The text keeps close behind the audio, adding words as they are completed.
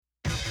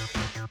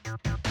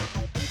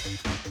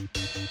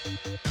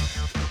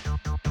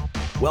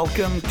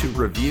Welcome to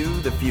Review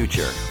the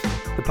Future,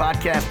 the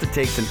podcast that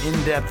takes an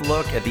in-depth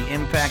look at the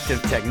impact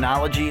of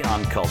technology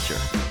on culture.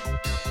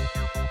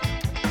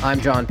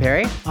 I'm John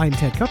Perry. I'm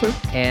Ted Cupper.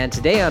 And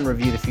today on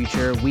Review the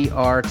Future, we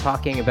are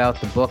talking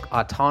about the book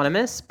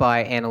Autonomous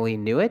by Annalee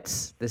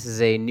Newitz. This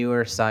is a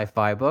newer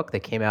sci-fi book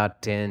that came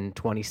out in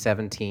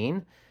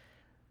 2017.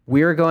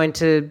 We're going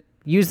to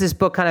use this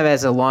book kind of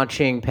as a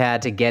launching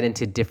pad to get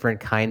into different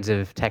kinds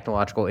of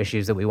technological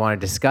issues that we want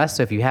to discuss.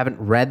 So if you haven't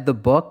read the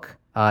book,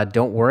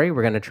 don't worry.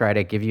 We're going to try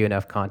to give you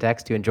enough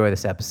context to enjoy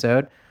this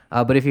episode.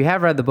 But if you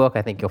have read the book,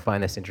 I think you'll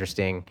find this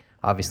interesting,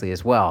 obviously,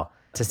 as well.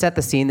 To set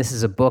the scene, this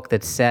is a book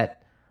that's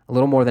set a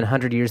little more than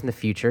 100 years in the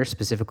future,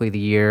 specifically the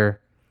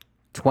year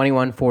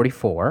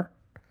 2144.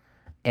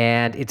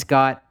 And it's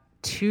got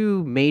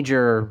two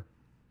major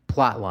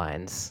plot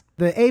lines.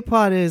 The A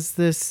plot is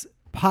this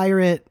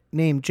pirate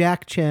named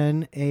Jack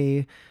Chen,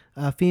 a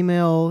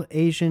female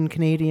Asian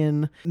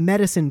Canadian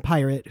medicine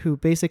pirate who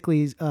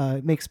basically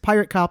makes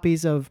pirate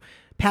copies of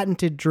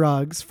patented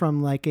drugs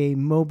from like a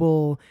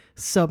mobile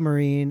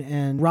submarine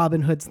and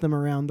Robin Hoods them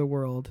around the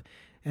world.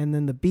 And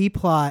then the B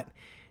plot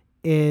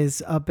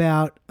is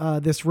about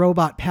this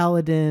robot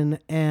paladin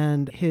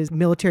and his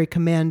military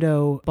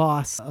commando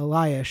boss,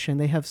 Elias, and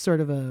they have sort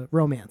of a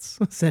romance,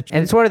 essentially.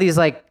 And it's one of these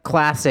like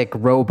classic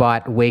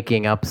robot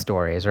waking up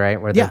stories,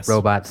 right? Where the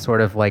robot sort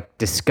of like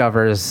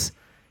discovers,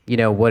 you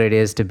know, what it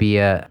is to be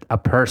a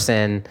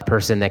person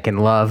that can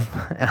love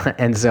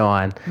and so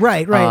on.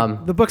 Right.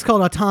 The book's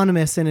called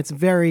Autonomous, and it's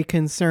very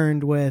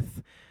concerned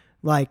with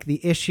like the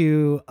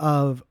issue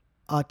of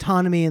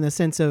autonomy in the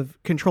sense of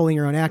controlling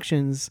your own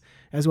actions,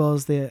 as well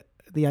as the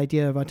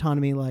idea of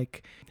autonomy,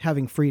 like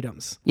having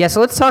freedoms. Yeah, so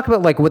let's talk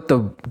about like what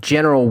the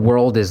general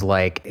world is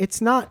like.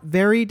 It's not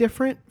very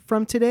different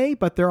from today,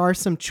 but there are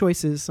some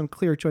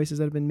clear choices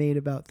that have been made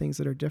about things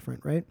that are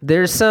different, right?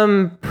 There's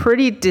some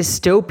pretty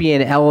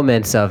dystopian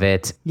elements of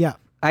it. Yeah.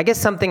 I guess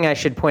something I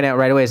should point out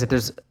right away is that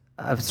there's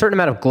a certain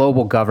amount of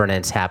global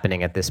governance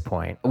happening at this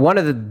point. One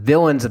of the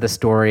villains of the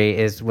story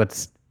is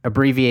what's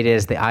abbreviated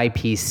as the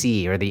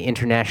IPC, or the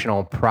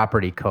International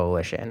Property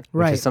Coalition,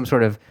 which is some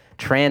sort of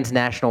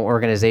transnational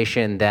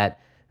organization that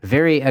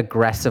very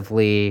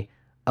aggressively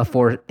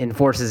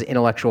enforces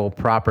intellectual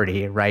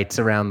property rights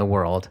around the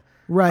world.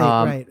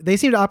 Right. They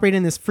seem to operate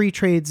in this free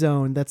trade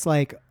zone that's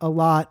like a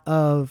lot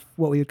of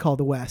what we would call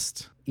the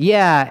West.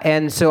 Yeah,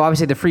 and so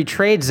obviously the free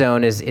trade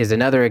zone is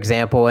another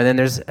example. And then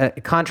there's,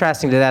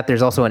 contrasting to that,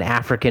 there's also an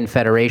African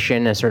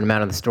federation. A certain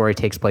amount of the story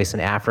takes place in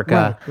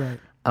Africa. Right.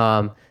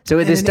 So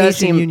and this does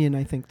Asian seem... Union,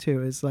 I think,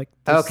 too, is like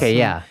this,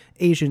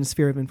 Asian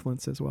sphere of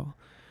influence as well.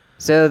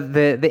 So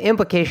the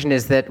implication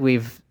is that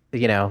we've,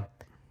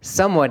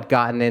 somewhat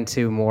gotten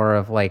into more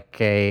of like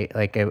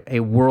a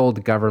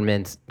world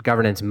governance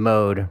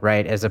mode,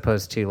 right, as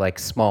opposed to like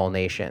small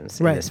nations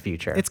in this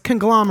future. It's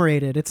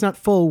conglomerated. It's not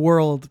full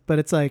world, but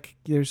it's like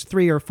there's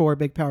 3 or 4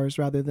 big powers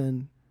rather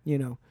than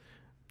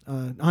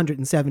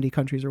 170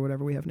 countries or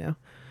whatever we have now.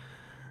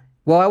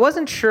 Well, I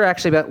wasn't sure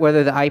actually about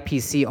whether the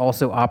IPC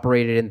also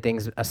operated in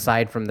things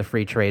aside from the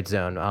free trade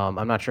zone.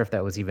 I'm not sure if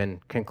that was even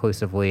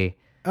conclusively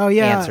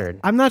answered.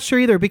 I'm not sure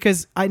either,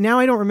 because I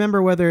don't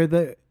remember whether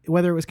it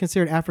was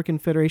considered African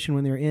Federation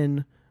when they were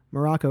in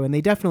Morocco, and they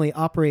definitely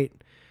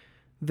operate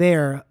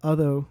there,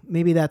 although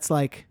maybe that's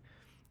like,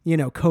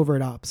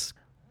 covert ops.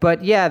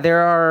 But yeah,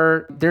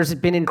 there's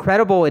been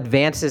incredible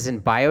advances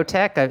in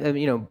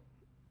biotech.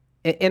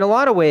 In a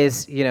lot of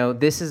ways,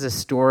 this is a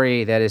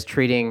story that is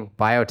treating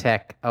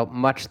biotech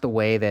much the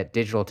way that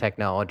digital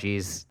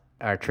technologies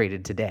are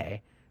treated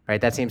today, right?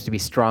 That seems to be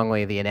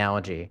strongly the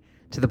analogy,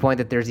 to the point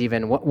that there's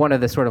even one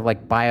of the sort of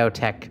like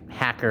biotech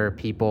hacker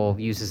people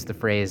uses the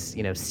phrase,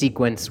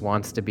 sequence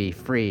wants to be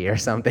free or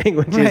something,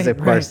 which is, of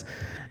course,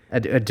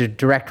 a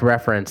direct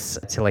reference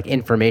to like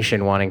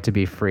information wanting to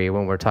be free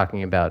when we're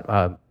talking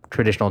about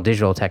traditional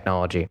digital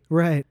technology.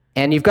 Right.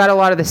 And you've got a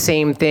lot of the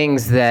same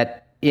things that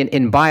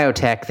in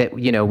biotech that,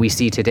 we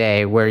see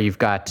today, where you've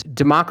got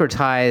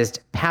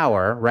democratized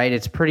power, right?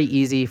 It's pretty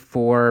easy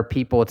for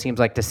people, it seems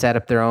like, to set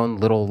up their own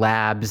little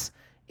labs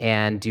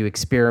and do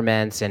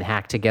experiments and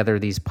hack together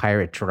these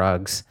pirate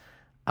drugs.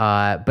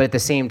 But at the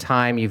same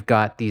time, you've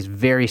got these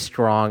very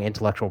strong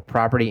intellectual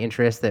property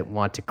interests that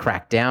want to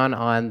crack down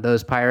on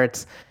those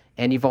pirates.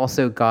 And you've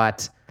also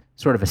got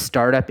sort of a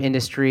startup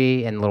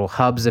industry and little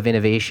hubs of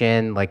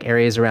innovation, like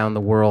areas around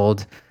the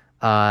world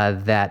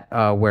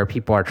where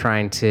people are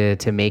trying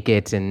to make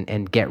it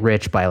and get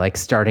rich by like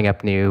starting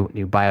up new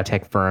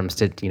biotech firms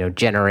to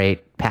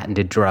generate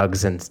patented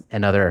drugs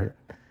and other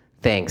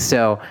things.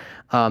 So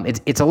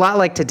it's a lot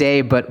like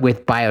today, but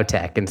with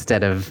biotech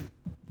instead of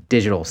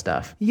digital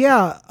stuff.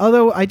 Yeah,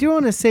 although I do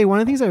want to say one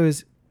of the things I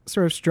was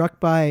sort of struck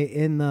by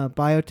in the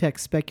biotech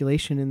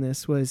speculation in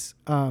this was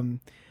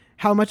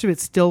how much of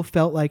it still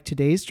felt like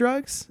today's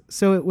drugs.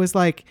 So it was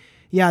like,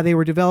 yeah, they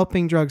were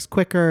developing drugs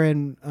quicker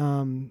and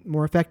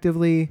more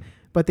effectively,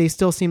 but they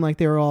still seemed like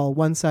they were all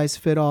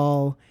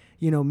one-size-fit-all,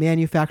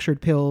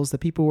 manufactured pills that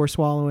people were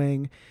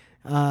swallowing.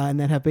 and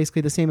that have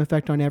basically the same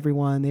effect on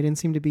everyone. They didn't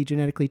seem to be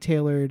genetically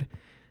tailored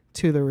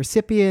to the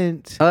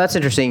recipient. Oh, that's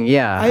interesting.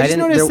 Yeah. I just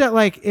noticed that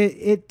like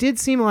it did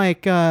seem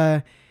like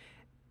a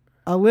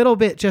little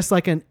bit just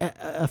like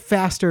a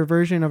faster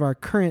version of our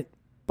current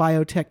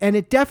biotech. And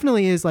it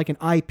definitely is like an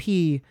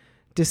IP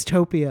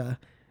dystopia,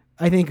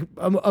 I think,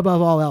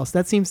 above all else.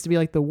 That seems to be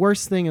like the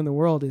worst thing in the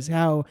world is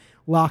how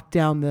locked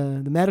down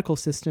the medical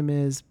system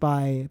is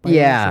by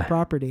intellectual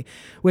property,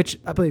 which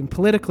I believe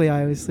politically,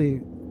 I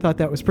obviously thought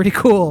that was pretty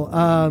cool.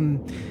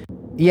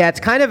 Yeah, it's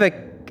kind of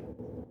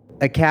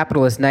a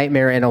capitalist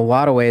nightmare in a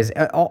lot of ways,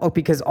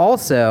 because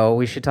also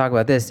we should talk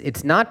about this.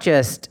 It's not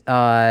just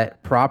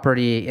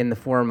property in the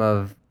form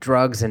of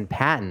drugs and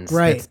patents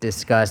that's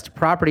discussed.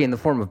 Property in the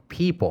form of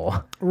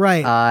people,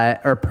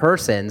 or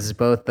persons,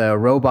 both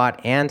robot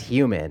and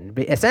human.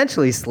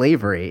 Essentially,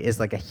 slavery is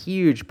like a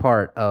huge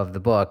part of the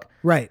book,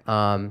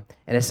 and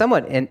it's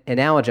somewhat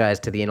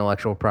analogized to the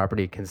intellectual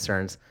property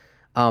concerns.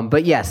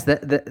 But yes,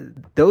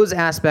 those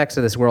aspects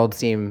of this world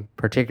seem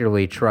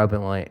particularly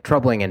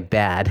troubling and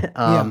bad.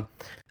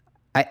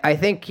 I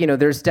think,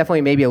 there's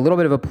definitely maybe a little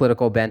bit of a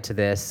political bent to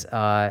this.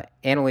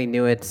 Annalee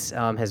Newitz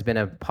has been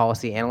a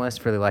policy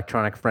analyst for the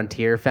Electronic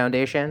Frontier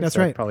Foundation. That's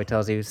so right. It probably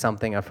tells you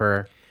something of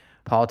her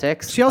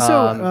politics. She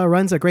also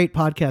runs a great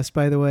podcast,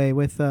 by the way,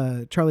 with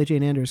Charlie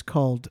Jane Anders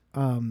called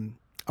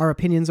Our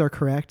Opinions Are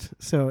Correct.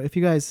 So if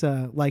you guys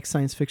like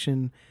science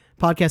fiction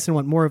podcasts and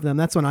want more of them,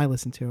 that's one I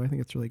listen to. I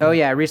think it's really good. Oh,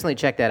 yeah. I recently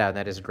checked that out, and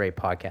that is a great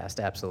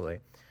podcast. Absolutely.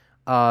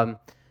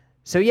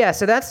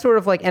 So that's sort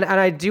of like, and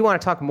I do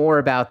want to talk more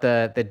about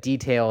the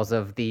details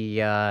of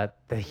the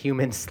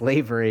human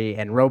slavery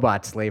and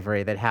robot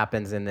slavery that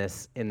happens in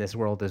this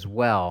world as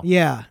well.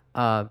 Yeah.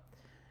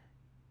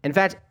 In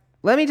fact,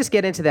 let me just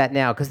get into that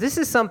now, because this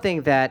is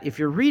something that if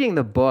you're reading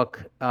the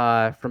book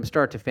from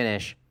start to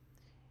finish,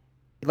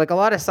 like a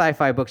lot of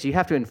sci-fi books, you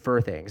have to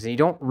infer things, and you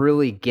don't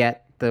really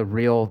get the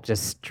real,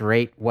 just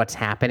straight what's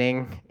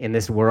happening in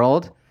this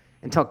world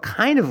until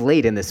kind of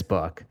late in this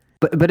book.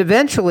 But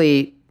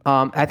eventually,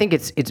 I think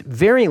it's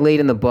very late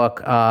in the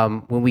book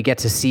when we get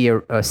to see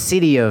a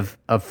city of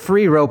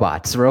free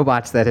robots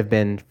that have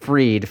been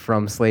freed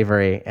from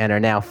slavery and are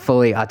now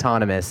fully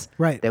autonomous.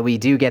 Right. That we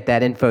do get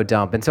that info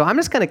dump. And so I'm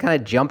just going to kind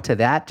of jump to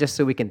that just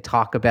so we can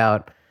talk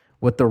about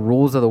what the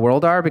rules of the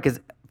world are, because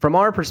from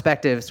our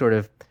perspective, sort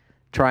of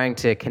trying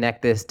to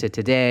connect this to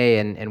today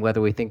and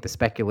whether we think the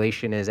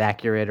speculation is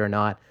accurate or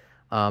not,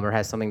 or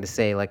has something to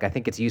say, like, I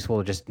think it's useful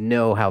to just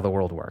know how the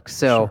world works.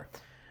 So,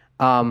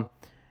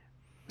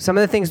 some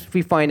of the things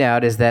we find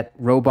out is that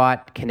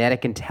robot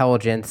kinetic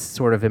intelligence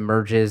sort of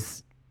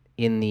emerges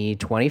in the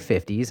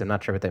 2050s. I'm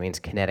not sure what that means,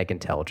 kinetic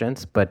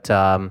intelligence, but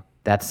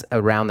that's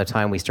around the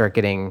time we start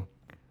getting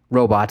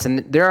robots.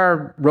 And there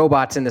are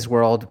robots in this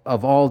world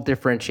of all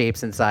different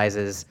shapes and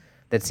sizes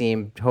that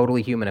seem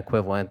totally human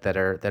equivalent, that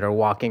are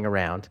walking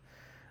around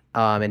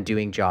and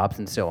doing jobs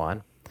and so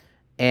on.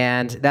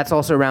 And that's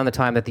also around the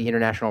time that the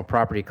International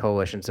Property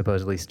Coalition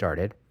supposedly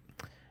started.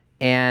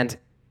 And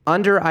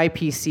under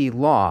IPC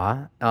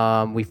law,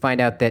 we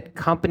find out that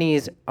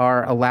companies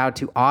are allowed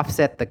to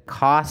offset the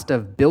cost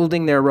of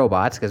building their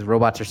robots, because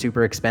robots are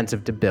super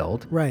expensive to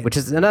build, which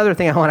is another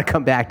thing I want to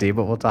come back to,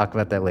 but we'll talk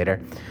about that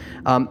later.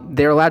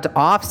 They're allowed to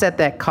offset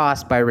that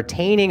cost by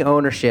retaining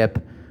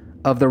ownership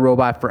of the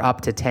robot for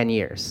up to 10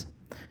 years.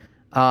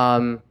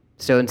 So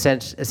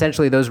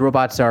essentially, those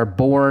robots are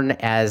born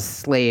as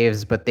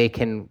slaves, but they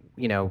can,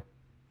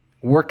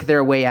 work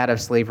their way out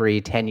of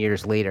slavery 10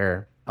 years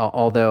later,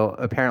 although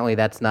apparently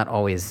that's not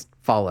always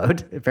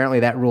followed. Apparently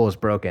that rule is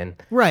broken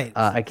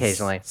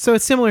occasionally. So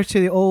it's similar to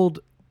the old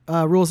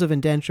rules of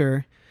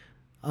indenture,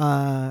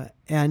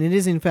 and it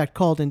is in fact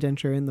called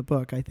indenture in the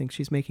book. I think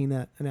she's making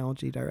that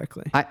analogy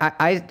directly.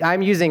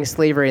 I'm using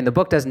slavery, and the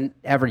book doesn't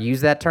ever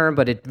use that term,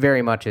 but it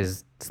very much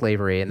is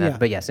slavery. And that,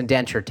 but yes,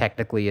 indenture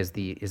technically is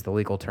the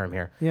legal term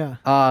here. Yeah.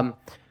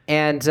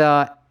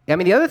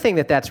 The other thing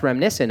that's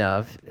reminiscent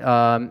of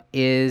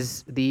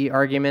is the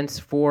arguments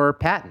for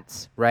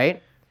patents,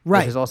 right?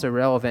 Which is also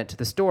relevant to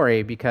the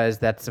story, because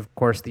that's, of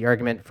course, the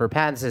argument for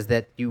patents is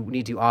that you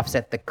need to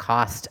offset the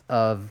cost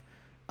of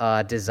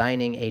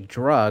designing a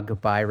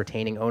drug by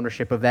retaining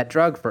ownership of that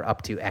drug for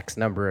up to X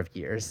number of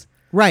years.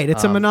 Right.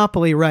 It's a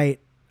monopoly right.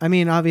 I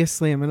mean,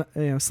 obviously,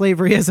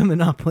 slavery is a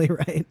monopoly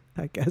right,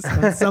 I guess.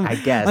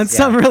 On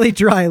some really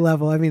dry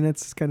level. I mean,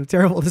 it's kind of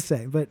terrible to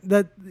say, but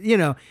that,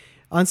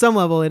 on some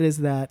level it is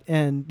that.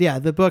 And yeah,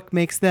 the book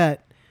makes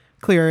that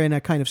clear in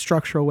a kind of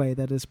structural way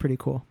that is pretty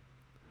cool.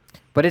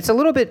 But it's a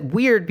little bit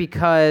weird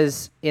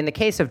because in the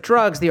case of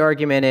drugs, the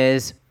argument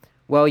is,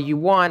 well, you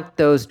want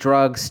those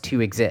drugs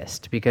to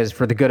exist because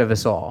for the good of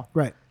us all.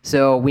 Right.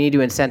 So we need to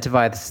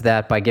incentivize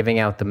that by giving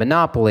out the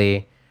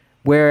monopoly.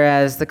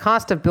 Whereas the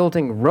cost of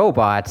building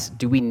robots,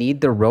 do we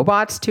need the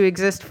robots to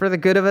exist for the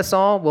good of us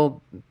all?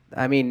 Well,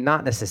 I mean,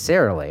 not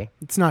necessarily.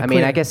 It's not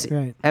clear. I guess.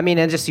 Right. And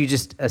you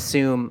just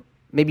assume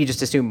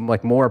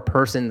like more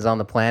persons on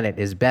the planet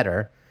is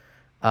better.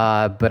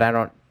 But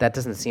that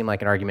doesn't seem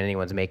like an argument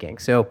anyone's making.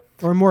 So,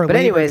 or more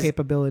labor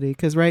capability,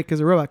 because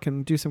a robot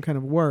can do some kind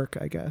of work,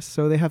 I guess.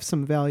 So they have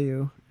some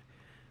value.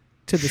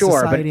 to the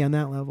Sure, but society on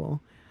that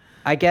level.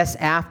 I guess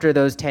after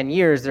those 10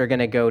 years, they're going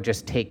to go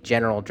just take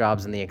general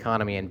jobs in the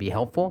economy and be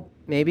helpful,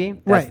 maybe?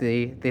 That's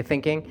Right. the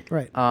thinking.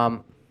 Right.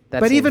 That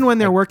But seems even when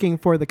they're like- working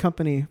for the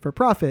company for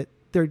profit,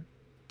 they're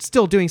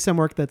still doing some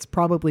work that's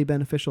probably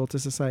beneficial to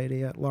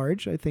society at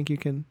large. I think you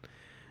can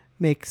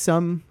make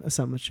some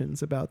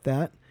assumptions about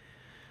that.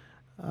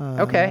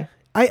 Okay.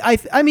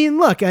 I mean,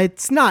 look,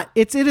 it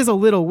is a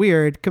little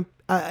weird.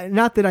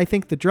 Not that I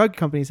think the drug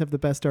companies have the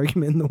best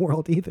argument in the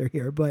world either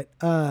here, but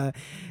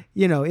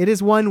it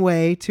is one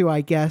way to,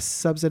 I guess,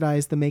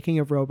 subsidize the making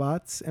of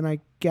robots, and I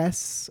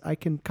guess I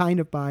can kind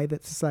of buy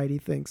that society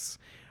thinks,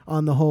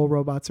 on the whole,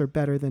 robots are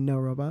better than no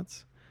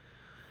robots.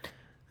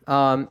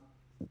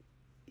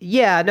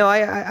 Yeah, no,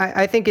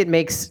 I think it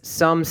makes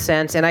some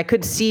sense, and I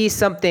could see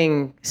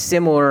something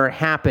similar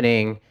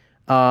happening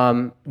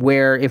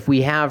where if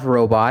we have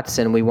robots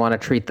and we want to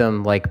treat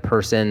them like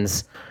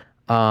persons,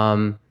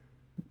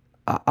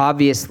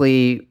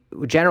 obviously,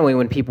 generally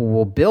when people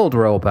will build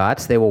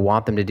robots, they will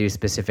want them to do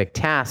specific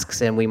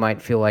tasks, and we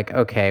might feel like,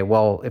 okay,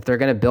 well, if they're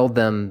going to build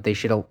them, they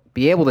should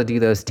be able to do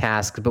those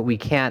tasks, but we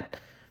can't,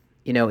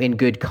 in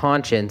good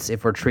conscience,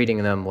 if we're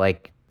treating them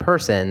like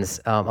persons,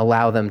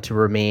 allow them to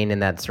remain in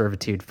that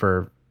servitude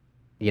for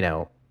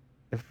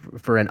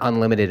an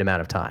unlimited amount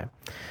of time.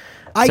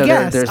 I So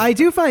guess there's- I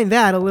do find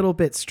that a little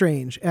bit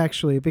strange,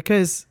 actually,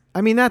 because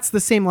I mean that's the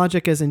same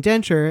logic as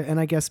indenture, and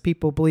I guess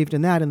people believed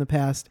in that in the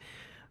past.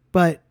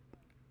 But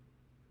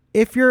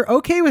if you're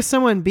okay with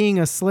someone being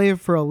a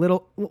slave for a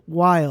little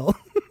while,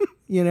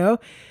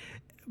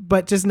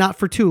 but just not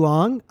for too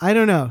long, I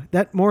don't know.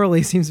 That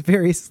morally seems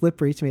very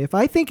slippery to me. If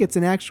I think it's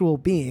an actual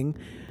being,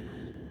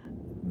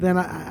 then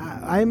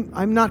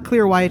I'm not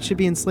clear why it should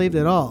be enslaved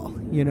at all.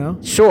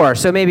 Sure.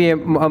 So maybe a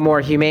more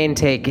humane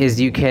take is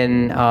you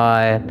can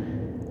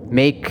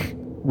make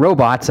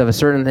robots of a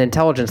certain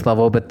intelligence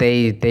level, but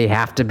they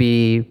have to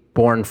be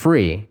born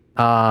free.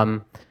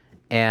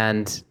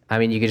 And I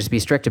mean, you could just be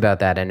strict about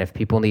that. And if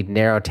people need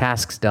narrow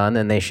tasks done,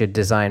 then they should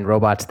design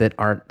robots that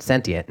aren't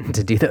sentient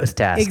to do those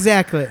tasks.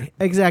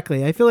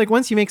 Exactly. I feel like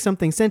once you make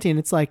something sentient,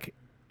 it's like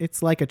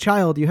a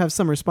child. You have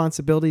some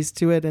responsibilities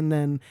to it, and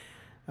then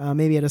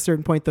maybe at a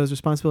certain point those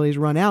responsibilities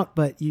run out,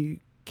 but you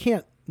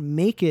can't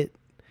make it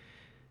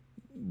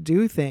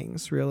do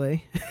things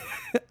really.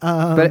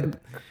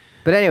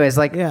 But anyways,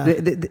 Yeah.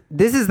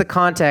 this is the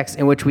context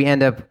in which we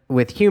end up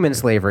with human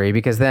slavery,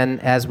 because then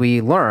as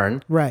we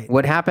learn, Right.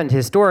 what happened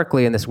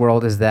historically in this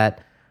world is that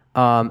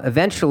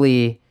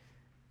eventually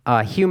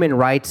human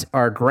rights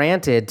are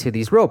granted to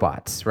these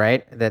robots,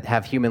 right, that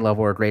have human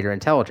level or greater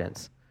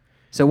intelligence.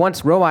 So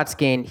once robots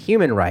gain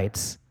human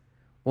rights,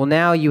 well,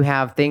 now you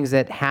have things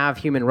that have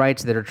human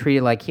rights that are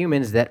treated like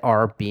humans that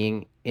are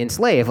being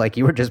enslaved, like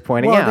you were just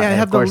pointing out. They And of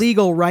have the course-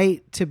 legal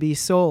right to be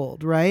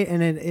sold, right?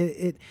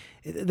 And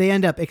they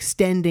end up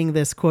extending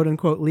this quote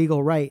unquote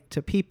legal right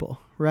to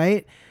people,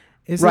 right?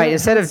 Right.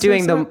 Instead of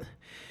doing the,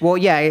 well,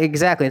 yeah,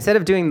 exactly. Instead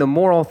of doing the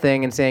moral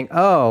thing and saying,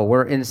 oh,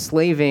 we're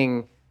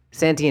enslaving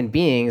sentient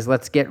beings,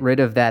 let's get rid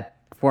of that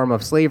form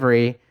of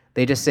slavery.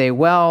 They just say,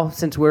 well,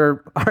 since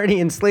we're already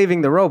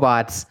enslaving the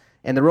robots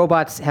and the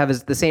robots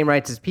have the same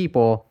rights as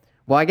people,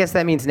 well, I guess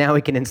that means now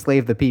we can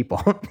enslave the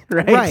people,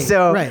 right? Right,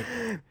 So right.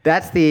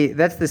 that's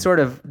the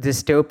sort of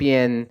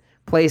dystopian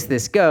place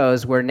this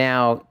goes, where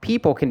now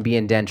people can be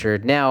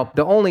indentured. Now,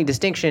 the only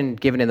distinction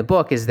given in the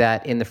book is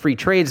that in the free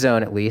trade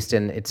zone, at least,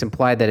 and it's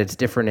implied that it's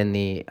different in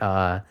the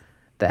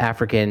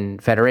African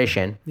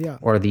Federation Yeah.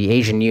 or the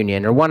Asian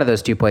Union, or one of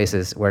those two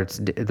places where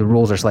the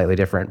rules are slightly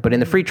different. But in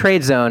the free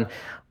trade zone,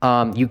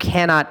 you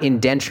cannot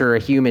indenture a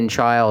human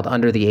child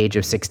under the age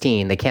of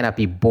 16. They cannot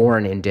be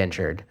born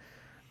indentured.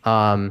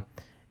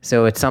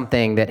 So it's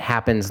something that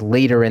happens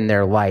later in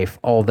their life,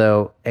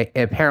 although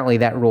apparently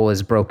that rule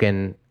is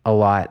broken a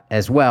lot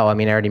as well. I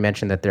mean, I already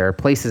mentioned that there are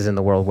places in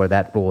the world where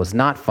that rule is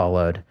not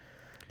followed.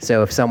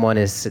 So if someone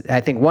is, I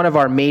think one of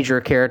our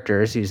major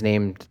characters, who's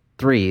named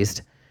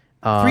Threezed,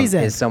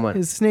 3Z. is someone.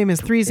 His name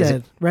is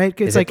 3Z, right?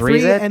 It's is it like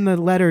 3 3Z? and the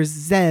letter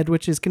Z,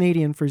 which is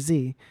Canadian for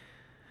Z.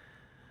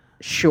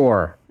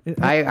 Sure.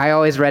 I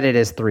always read it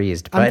as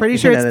Threezed. I'm but, pretty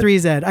sure you know, it's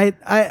 3Z.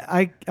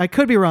 I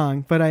could be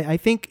wrong, but I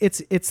think it's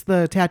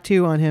the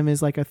tattoo on him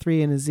is like a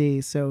 3 and a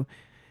Z, so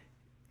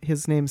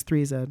his name's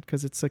 3Z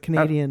because it's a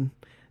Canadian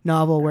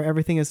novel where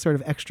everything is sort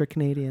of extra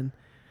Canadian.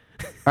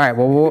 All right.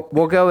 Well,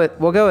 we'll go with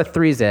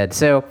 3Z.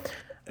 So,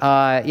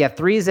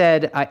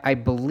 3Z, I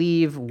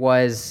believe,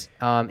 was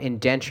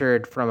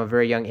indentured from a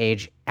very young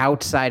age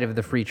outside of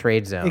the free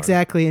trade zone.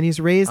 Exactly, and he's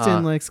raised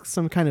in like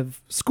some kind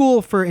of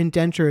school for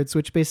indentureds,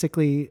 which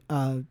basically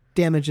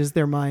damages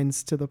their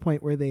minds to the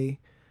point where they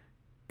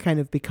kind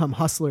of become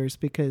hustlers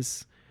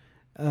because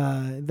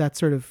that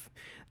sort of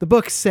the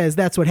book says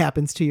that's what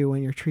happens to you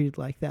when you're treated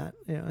like that,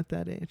 at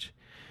that age.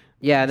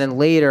 Yeah, and then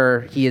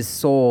later he is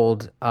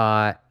sold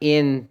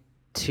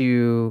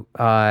to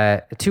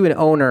an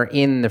owner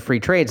in the free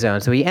trade zone.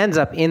 So he ends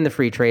up in the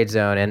free trade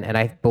zone, and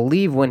I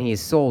believe when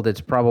he's sold, it's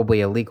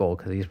probably illegal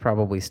because he's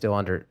probably still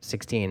under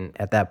 16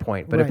 at that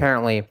point. But Right.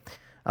 apparently,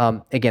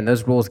 again,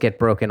 those rules get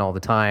broken all the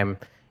time.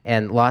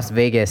 and Las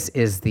Vegas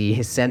is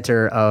the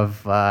center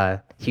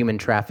of human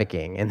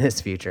trafficking in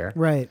this future.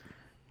 Right.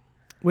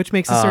 Which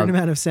makes a certain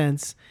amount of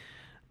sense.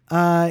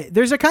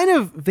 There's a kind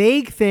of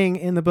vague thing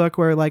in the book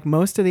where like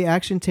most of the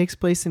action takes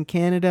place in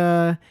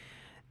Canada,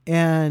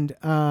 and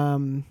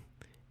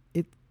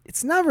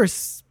it's never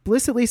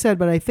explicitly said,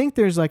 but I think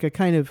there's like a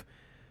kind of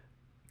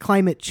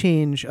climate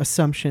change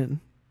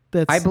assumption.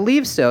 I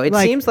believe so. It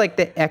seems like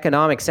the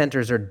economic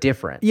centers are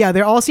different. Yeah,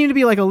 they all seem to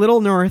be like a little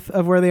north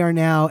of where they are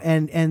now,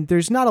 and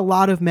there's not a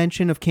lot of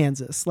mention of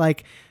Kansas.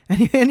 Like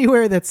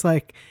anywhere that's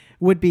like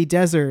would be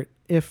desert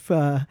if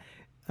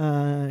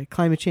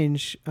climate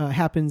change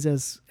happens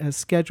as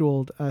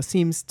scheduled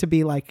seems to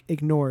be like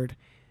ignored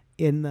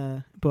in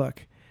the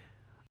book.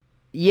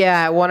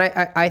 Yeah,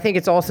 I think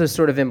it's also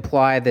sort of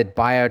implied that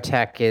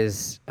biotech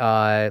is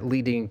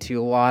leading to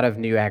a lot of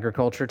new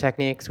agriculture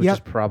techniques, which is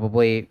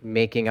probably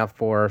making up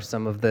for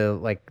some of the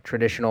like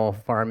traditional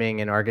farming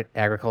and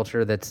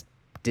agriculture that's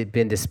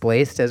been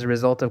displaced as a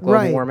result of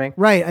global warming.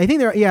 Right. I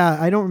think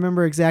I don't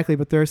remember exactly,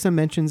 but there are some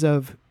mentions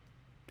of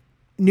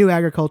new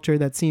agriculture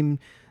that seem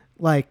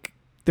like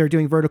they're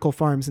doing vertical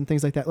farms and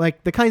things like that.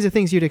 Like the kinds of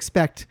things you'd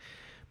expect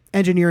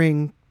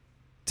engineering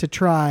to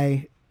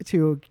try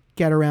to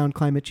get around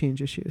climate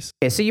change issues.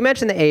 Okay, so you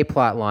mentioned the A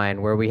plot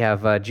line where we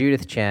have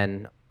Judith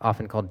Chen,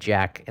 often called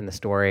Jack in the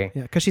story.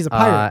 Yeah, because she's a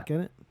pirate, get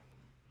it?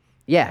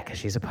 Yeah, because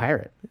she's a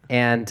pirate.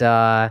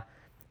 And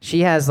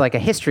she has like a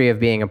history of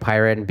being a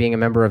pirate and being a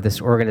member of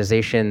this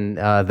organization,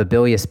 the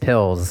Bilious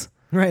Pills.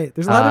 Right.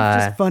 There's a lot of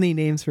just funny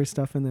names for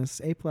stuff in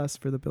this. A+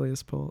 for the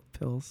Bilious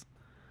Pills.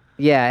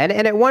 Yeah,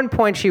 and at one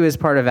point she was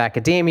part of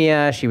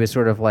academia. She was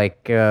sort of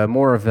like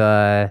more of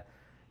a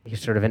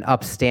sort of an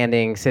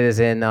upstanding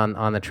citizen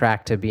on the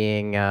track to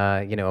being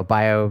a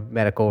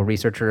biomedical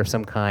researcher of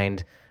some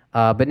kind.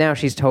 But now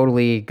she's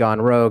totally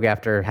gone rogue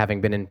after having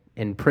been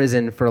in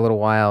prison for a little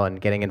while and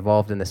getting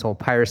involved in this whole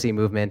piracy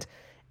movement.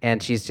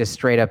 And she's just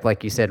straight up,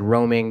 like you said,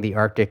 roaming the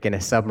Arctic in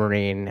a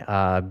submarine,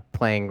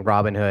 playing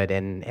Robin Hood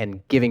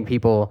and giving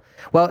people...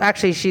 Well,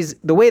 actually,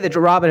 the way the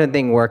Robin Hood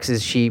thing works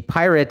is she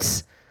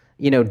pirates,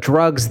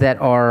 drugs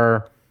that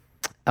are...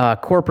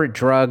 corporate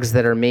drugs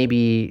that are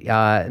maybe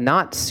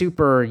not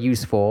super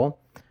useful,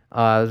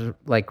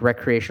 like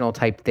recreational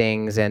type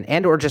things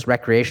and or just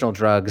recreational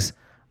drugs.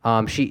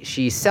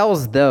 She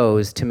sells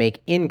those to make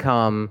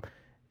income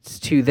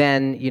to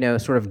then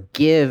sort of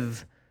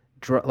give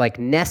like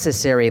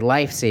necessary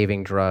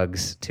life-saving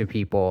drugs to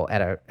people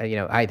at a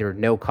either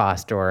no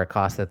cost or a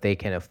cost that they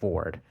can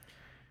afford.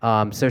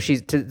 So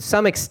she's to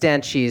some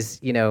extent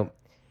she's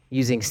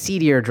using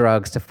seedier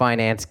drugs to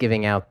finance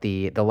giving out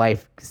the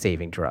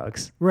life-saving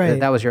drugs. Right.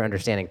 That was your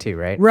understanding too,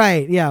 right?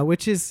 Right, yeah,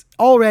 which is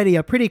already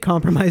a pretty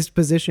compromised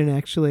position,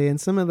 actually.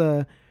 And some of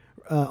the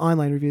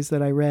online reviews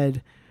that I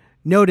read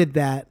noted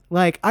that.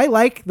 Like, I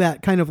like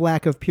that kind of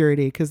lack of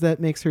purity because that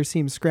makes her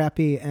seem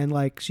scrappy and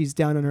like she's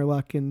down on her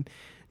luck and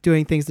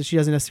doing things that she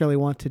doesn't necessarily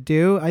want to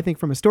do. I think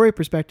from a story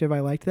perspective, I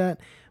liked that.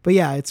 But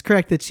yeah, it's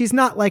correct that she's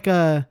not like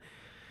a...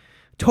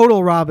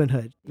 total Robin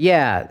Hood.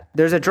 Yeah,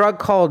 there's a drug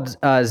called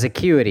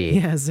Zacuity.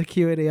 Yeah,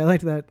 Zacuity. I like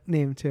that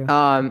name too.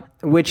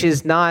 Which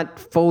is not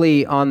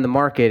fully on the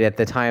market at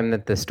the time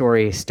that the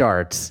story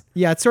starts.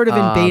 Yeah, it's sort of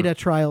in beta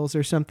trials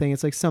or something.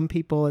 It's like some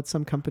people at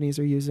some companies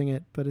are using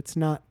it, but it's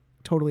not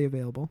totally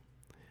available.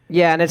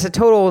 Yeah, and it's a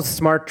total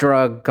smart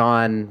drug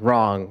gone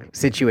wrong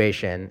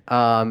situation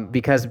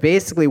because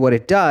basically what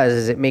it does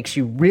is it makes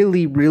you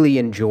really, really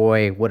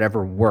enjoy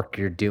whatever work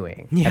you're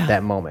doing at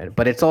that moment.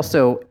 But it's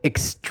also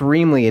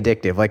extremely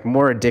addictive, like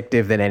more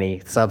addictive than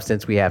any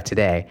substance we have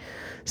today.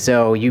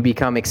 So you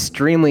become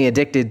extremely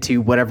addicted to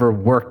whatever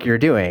work you're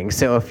doing.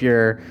 So if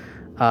your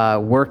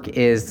work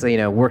is,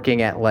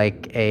 working at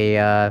like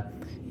a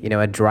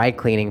dry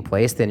cleaning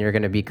place, then you're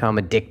going to become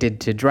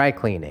addicted to dry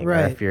cleaning.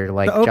 Right. Or if you're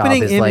like, the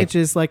opening image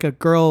is like a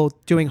girl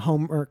doing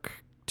homework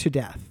to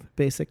death,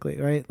 basically,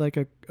 right? Like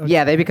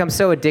yeah, they become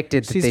so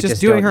addicted that she's they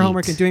just doing her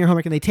homework and doing her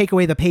homework, and they take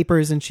away the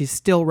papers, and she's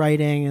still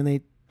writing, and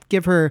they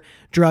give her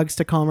drugs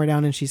to calm her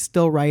down, and she's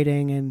still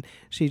writing, and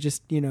she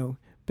just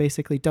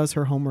basically does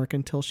her homework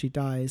until she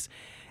dies.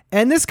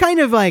 And this kind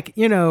of like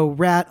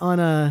rat on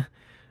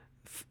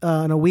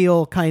a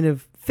wheel kind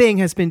of thing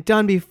has been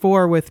done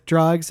before with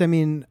drugs. I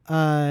mean,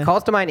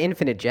 calls to mind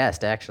Infinite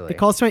Jest, actually. It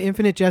calls to mind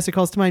Infinite Jest. It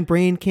calls to mind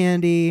Brain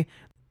Candy.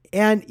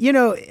 And,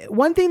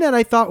 one thing that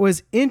I thought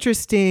was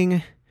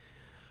interesting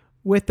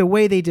with the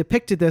way they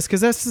depicted this, because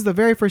this is the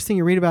very first thing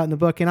you read about in the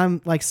book, and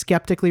I'm like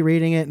skeptically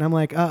reading it, and I'm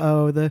like,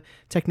 the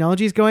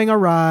technology is going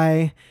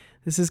awry.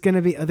 There's going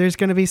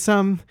to be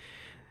some,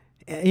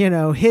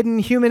 hidden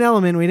human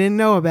element we didn't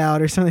know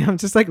about or something. I'm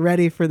just like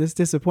ready for this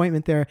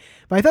disappointment there.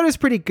 But I thought it was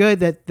pretty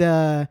good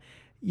that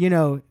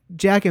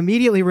Jack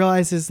immediately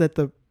realizes that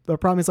the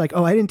problem is like,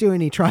 I didn't do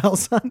any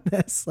trials on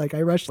this. Like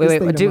I rushed this thing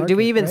to market, do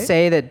we even right?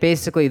 say that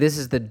basically this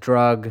is the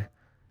drug,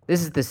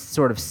 this is the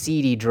sort of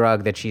seedy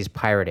drug that she's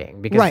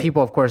pirating? Because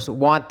people, of course,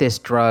 want this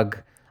drug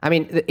I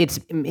mean, its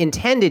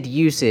intended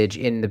usage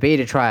in the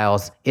beta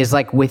trials is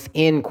like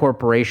within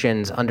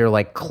corporations under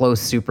like close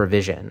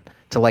supervision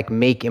to like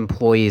make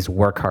employees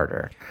work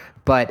harder.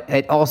 But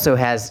it also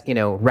has,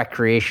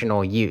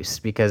 recreational use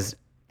because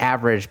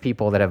average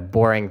people that have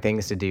boring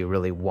things to do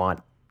really want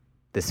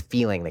this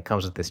feeling that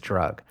comes with this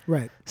drug.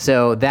 Right.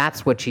 So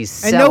that's what she's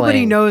selling. And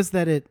nobody knows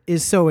that it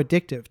is so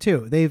addictive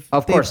too. They've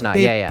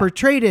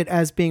portrayed it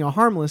as being a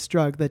harmless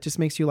drug that just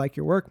makes you like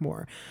your work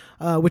more,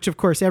 which of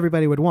course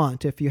everybody would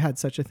want if you had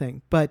such a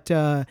thing. But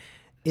so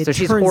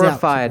she's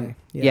horrified,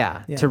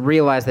 to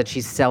realize that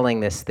she's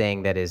selling this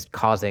thing that is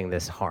causing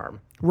this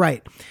harm.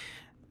 Right.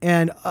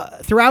 And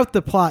throughout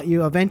the plot,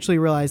 you eventually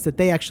realize that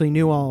they actually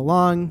knew all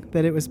along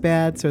that it was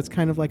bad. So it's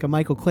kind of like a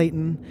Michael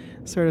Clayton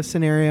sort of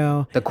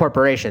scenario. The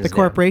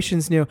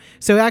corporations knew.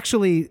 So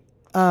actually,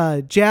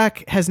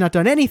 Jack has not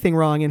done anything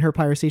wrong in her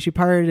piracy. She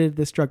pirated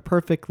this drug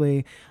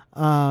perfectly.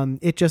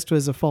 It just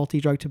was a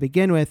faulty drug to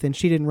begin with, and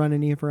she didn't run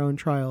any of her own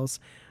trials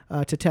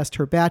to test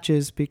her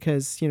batches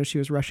because she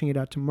was rushing it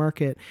out to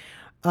market.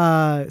 So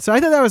I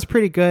thought that was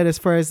pretty good as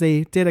far as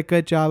they did a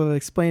good job of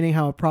explaining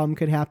how a problem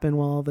could happen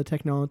while the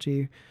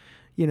technology,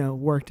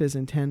 worked as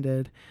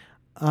intended.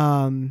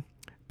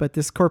 But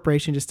this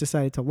corporation just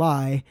decided to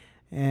lie,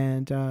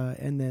 and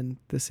then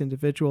this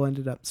individual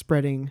ended up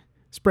spreading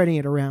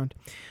it around.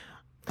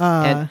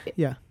 And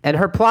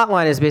her plot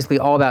line is basically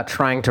all about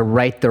trying to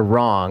right the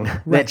wrong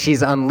that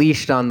she's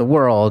unleashed on the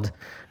world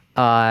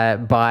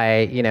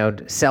by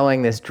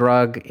selling this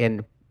drug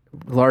in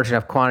large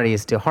enough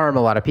quantities to harm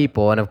a lot of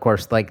people. And of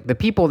course, like the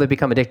people that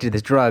become addicted to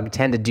this drug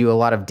tend to do a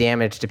lot of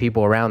damage to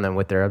people around them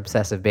with their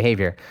obsessive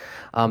behavior.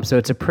 So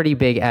it's a pretty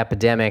big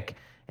epidemic.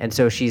 And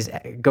so she's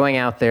going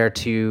out there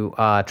to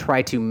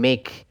try to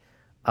make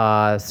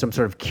some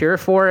sort of cure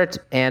for it,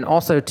 and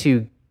also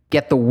to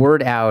get the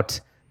word out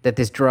that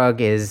this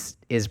drug is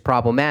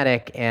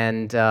problematic,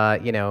 and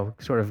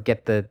sort of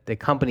get the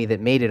company that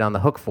made it on the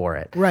hook for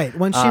it. Right.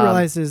 When she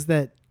realizes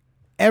that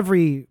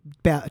every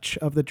batch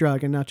of the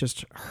drug and not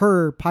just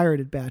her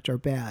pirated batch are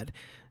bad,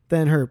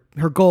 then her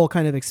goal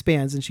kind of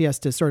expands, and she has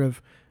to sort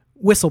of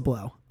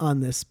whistleblow on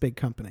this big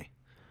company.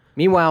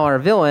 Meanwhile, our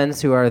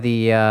villains, who are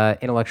the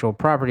Intellectual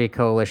Property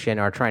Coalition,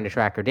 are trying to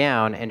track her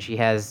down, and she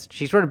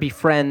sort of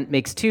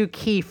makes two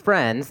key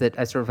friends that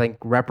I sort of think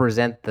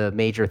represent the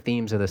major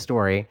themes of the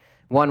story.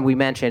 One we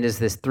mentioned is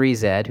this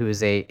 3Z, who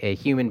is a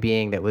human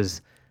being that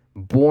was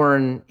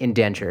born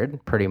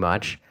indentured, pretty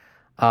much,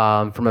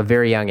 from a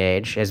very young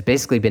age, has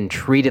basically been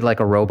treated like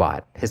a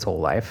robot his whole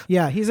life.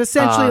 Yeah, he's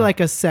essentially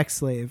like a sex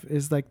slave,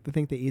 is like I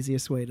think the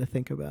easiest way to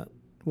think about.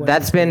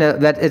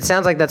 It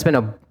sounds like that's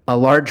been a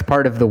large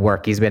part of the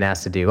work he's been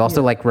asked to do.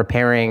 Also, like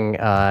repairing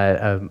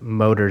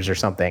motors or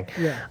something.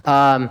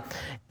 Yeah.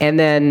 And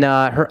then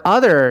her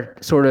other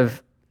sort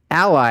of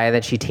ally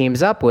that she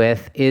teams up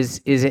with is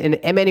in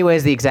many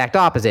ways the exact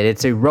opposite.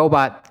 It's a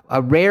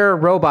rare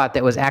robot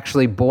that was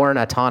actually born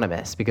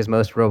autonomous, because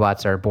most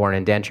robots are born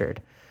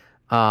indentured.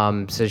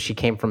 So she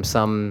came from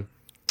some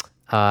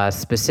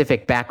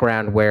specific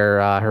background where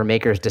her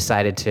makers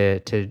decided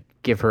to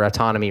give her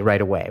autonomy right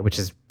away, which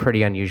is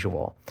pretty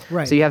unusual.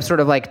 Right. So you have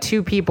sort of like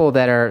two people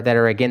that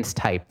are against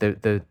type: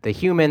 the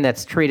human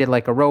that's treated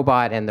like a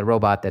robot, and the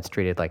robot that's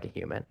treated like a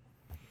human.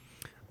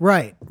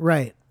 Right.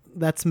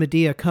 That's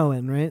Medea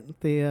Cohen, right?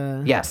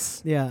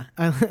 Yes. Yeah.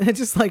 I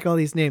just like all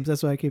these names.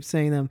 That's why I keep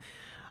saying them.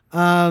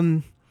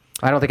 I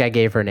don't think I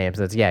gave her names.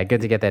 That's good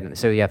to get that.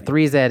 So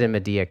 3Z and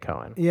Medea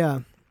Cohen.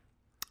 Yeah.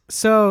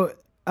 So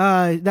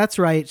that's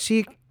right.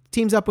 She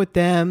teams up with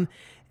them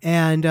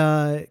and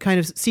kind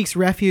of seeks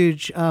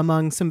refuge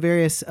among some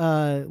various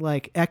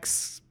like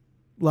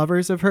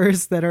ex-lovers of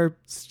hers that are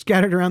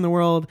scattered around the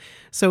world.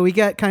 So we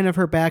get kind of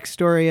her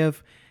backstory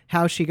of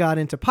how she got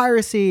into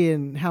piracy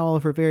and how all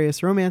of her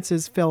various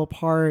romances fell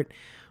apart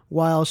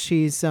while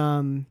she's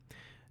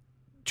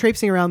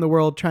traipsing around the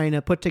world trying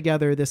to put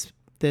together this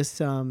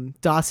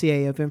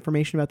dossier of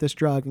information about this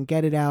drug and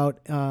get it out,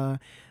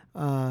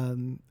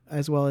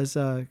 as well as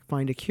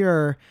find a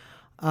cure.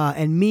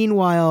 And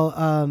meanwhile,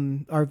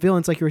 our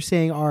villains, like you were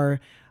saying, are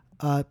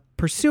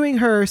pursuing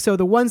her. So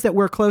the ones that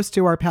we're close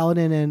to are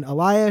Paladin and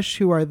Eliash,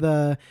 who are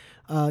the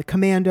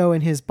commando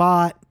and his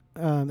bot.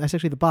 That's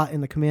actually the bot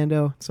in the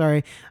commando.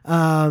 Sorry.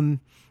 And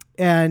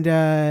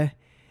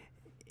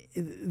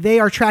they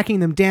are tracking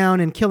them down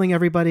and killing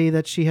everybody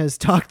that she has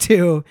talked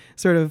to,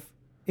 sort of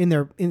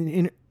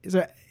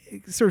sort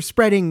of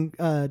spreading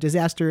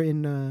disaster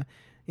in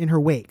her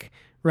wake.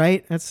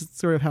 Right? That's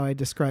sort of how I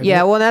describe it.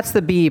 Yeah, well, that's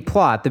the B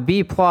plot. The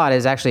B plot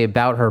is actually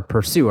about her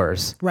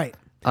pursuers. Right.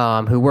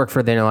 Who work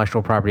for the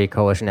Intellectual Property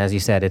Coalition. As you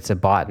said, it's a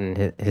bot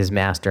and his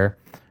master,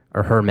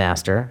 or her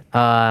master.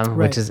 Right.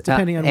 Which is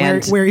depending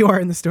on where you are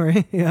in the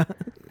story. Yeah.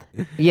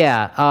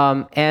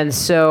 Yeah. And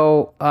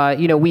so,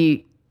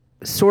 we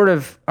sort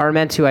of are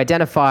meant to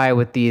identify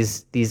with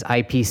these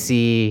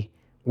IPC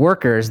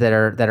workers that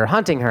are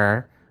hunting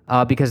her,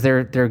 because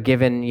they're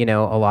given,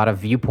 a lot of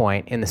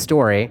viewpoint in the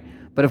story.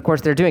 But of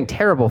course, they're doing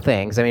terrible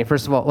things. I mean,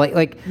 first of all,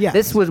 Yes.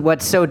 this was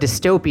what's so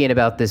dystopian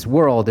about this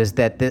world is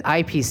that the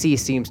IPC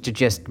seems to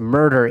just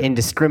murder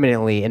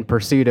indiscriminately in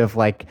pursuit of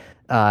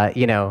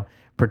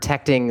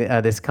protecting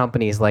this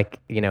company's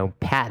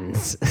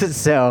patents.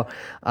 So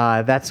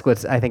that's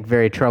what's I think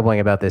very troubling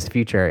about this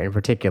future in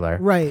particular.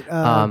 Right.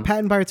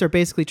 Patent pirates are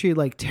basically treated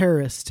like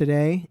terrorists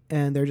today,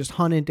 and they're just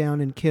hunted down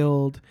and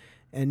killed,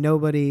 and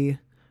nobody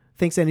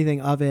thinks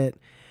anything of it.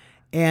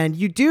 And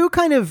you do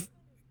kind of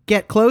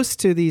get close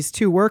to these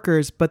two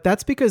workers, but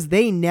that's because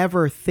they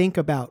never think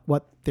about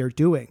what they're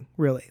doing,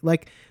 really.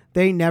 Like,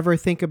 they never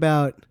think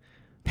about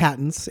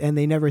patents, and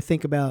they never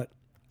think about,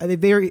 they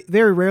very,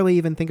 very rarely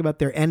even think about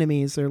their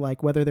enemies, or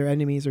like whether their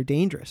enemies are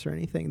dangerous or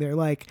anything. They're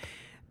like,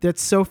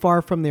 that's so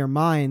far from their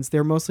minds.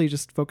 They're mostly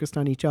just focused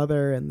on each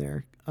other and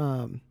their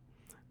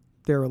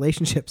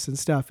relationships and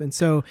stuff. And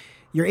so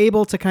you're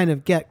able to kind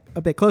of get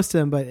a bit close to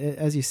them. But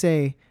as you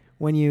say,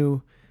 when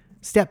you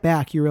step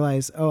back, you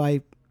realize, oh,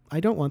 I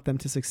don't want them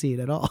to succeed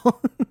at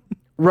all.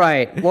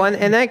 Right. Well,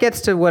 and that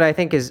gets to what I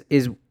think is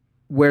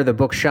where the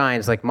book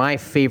shines, like my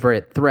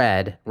favorite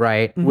thread,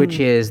 right? Mm-hmm. Which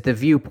is the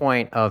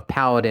viewpoint of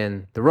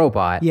Paladin, the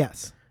robot.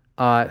 Yes.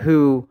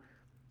 Who,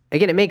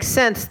 again, it makes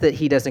sense that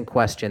he doesn't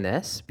question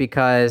this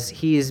because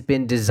he's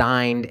been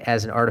designed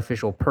as an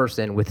artificial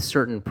person with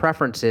certain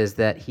preferences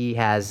that he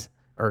has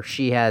or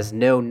she has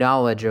no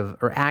knowledge of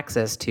or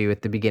access to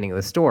at the beginning of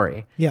the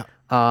story. Yeah.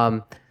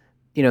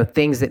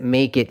 Things that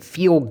make it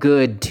feel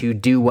good to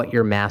do what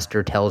your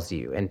master tells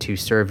you and to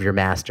serve your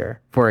master,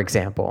 for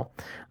example.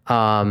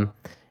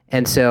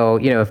 And so,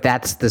 if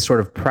that's the sort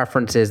of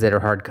preferences that are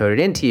hard-coded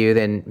into you,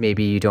 then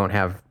maybe you don't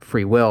have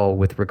free will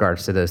with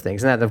regards to those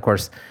things. And that, of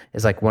course,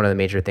 is like one of the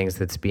major things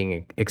that's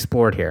being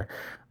explored here.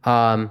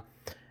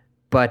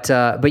 But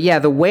yeah,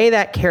 the way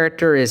that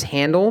character is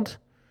handled,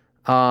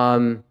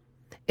 in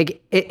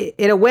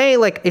a way,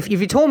 like if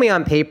you told me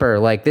on paper,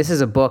 like this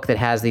is a book that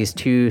has these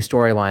two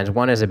storylines,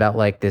 one is about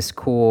like this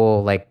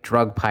cool like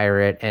drug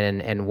pirate,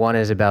 and one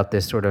is about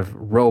this sort of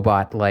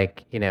robot,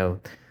 like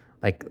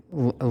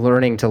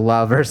learning to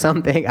love or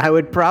something, I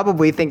would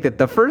probably think that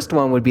the first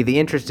one would be the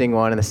interesting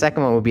one and the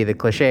second one would be the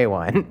cliche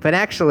one. But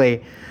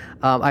actually,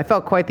 I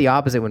felt quite the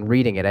opposite when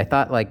reading it. I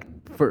thought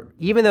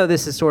even though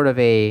this is sort of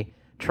a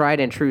tried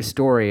and true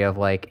story of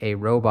like a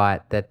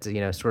robot that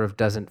sort of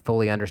doesn't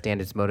fully understand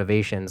its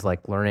motivations, like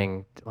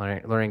learning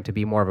to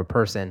be more of a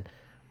person,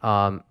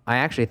 I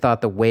actually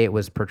thought the way it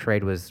was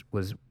portrayed was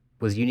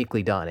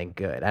uniquely done and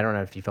good. I don't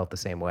know if you felt the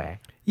same way.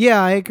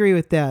 Yeah, I agree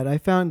with that. I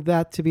found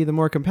that to be the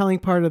more compelling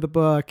part of the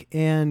book,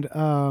 and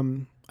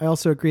I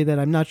also agree that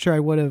I'm not sure I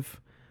would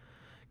have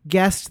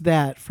guessed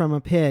that from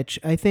a pitch.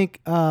 I think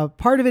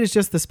part of it is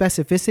just the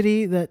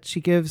specificity that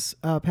she gives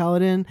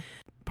Paladin.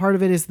 Part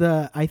of it is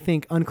the, I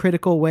think,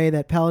 uncritical way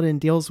that Paladin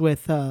deals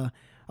with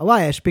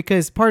Elias,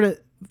 because part of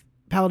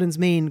Paladin's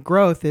main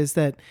growth is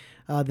that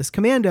this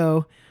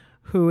commando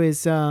who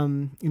is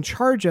in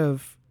charge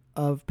of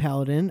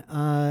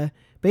Paladin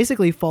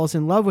basically falls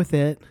in love with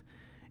it,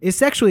 is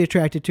sexually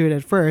attracted to it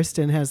at first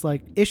and has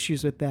like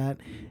issues with that,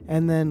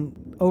 and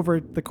then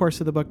over the course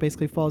of the book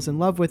basically falls in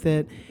love with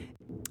it.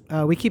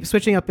 We keep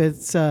switching up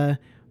its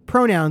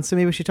pronouns, so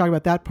maybe we should talk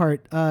about that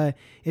part.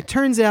 It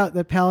turns out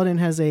that Paladin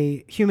has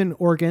a human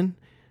organ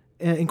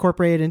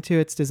incorporated into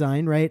its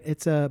design, right?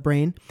 It's a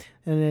brain,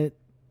 and it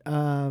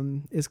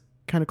is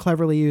kind of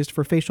cleverly used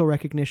for facial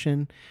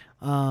recognition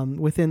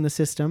within the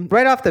system.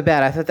 Right off the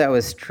bat, I thought that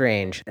was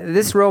strange.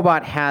 This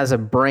robot has a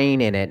brain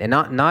in it, and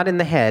not in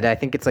the head. I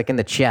think it's like in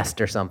the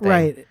chest or something.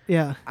 Right,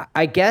 yeah.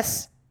 I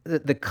guess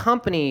the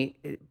company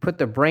put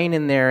the brain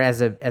in there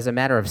as a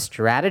matter of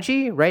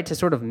strategy, right? To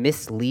sort of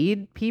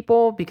mislead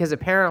people, because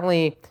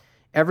apparently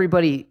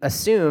everybody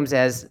assumes,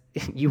 as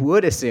you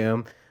would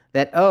assume,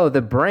 that,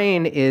 the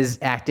brain is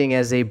acting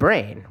as a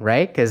brain,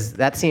 right? Because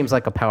that seems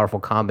like a powerful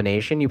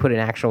combination. You put an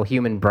actual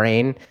human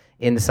brain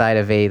inside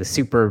of a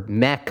super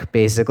mech,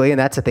 basically, and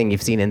that's a thing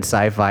you've seen in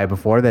sci-fi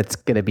before that's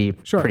going to be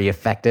pretty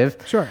effective.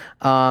 Sure.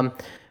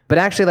 But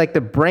actually, like,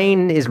 the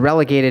brain is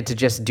relegated to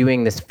just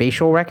doing this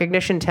facial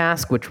recognition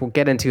task, which we'll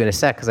get into in a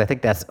sec, because I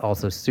think that's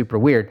also super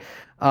weird.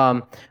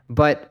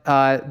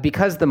 But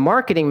because the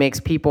marketing makes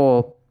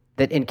people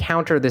that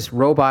encounter this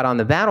robot on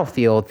the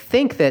battlefield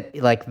think that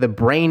like the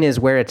brain is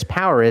where its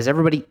power is,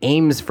 everybody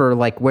aims for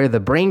like where the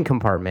brain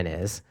compartment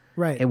is,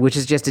 right? Which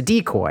is just a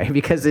decoy,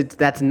 because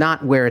that's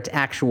not where its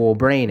actual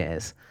brain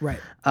is, right?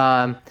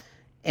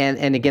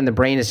 And again, the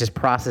brain is just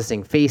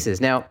processing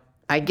faces. Now,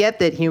 I get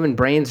that human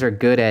brains are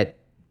good at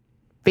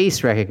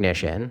face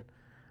recognition.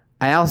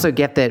 I also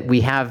get that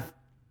we have,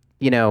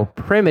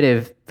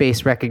 primitive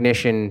face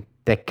recognition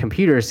that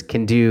computers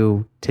can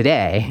do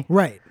today,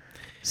 right?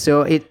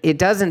 So it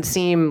doesn't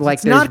seem like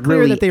it's not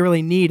clear that they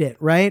really need it,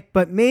 right?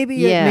 But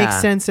maybe it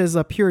makes sense as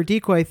a pure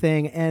decoy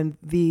thing. And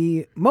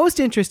the most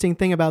interesting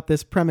thing about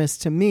this premise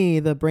to me,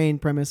 the brain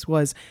premise,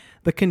 was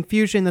the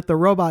confusion that the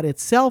robot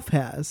itself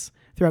has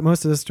throughout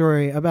most of the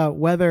story about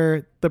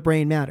whether the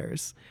brain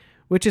matters,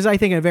 which is, I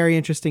think, a very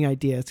interesting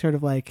idea. It's sort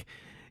of like,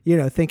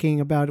 thinking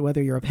about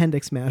whether your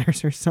appendix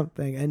matters or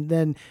something. And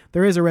then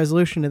there is a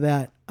resolution to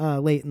that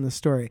late in the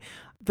story.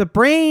 The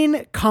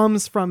brain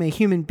comes from a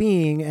human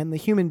being, and the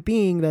human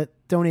being that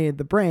donated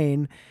the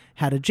brain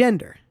had a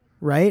gender,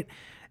 right?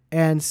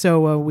 And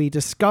so what we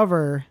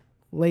discover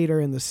later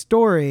in the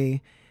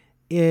story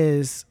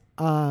is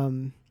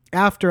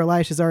after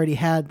Elisha's already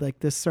had like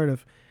this sort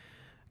of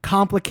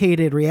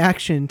complicated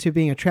reaction to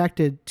being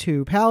attracted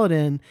to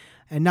Paladin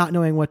and not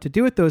knowing what to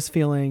do with those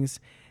feelings,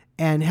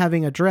 and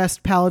having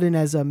addressed Paladin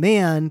as a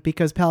man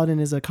because Paladin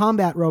is a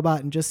combat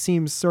robot and just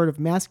seems sort of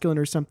masculine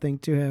or something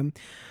to him,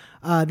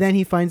 then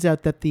he finds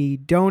out that the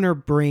donor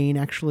brain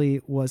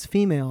actually was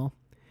female.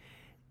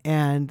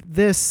 And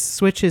this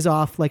switches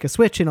off like a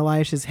switch in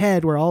Elisha's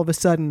head, where all of a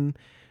sudden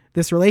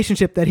this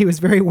relationship that he was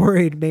very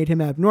worried made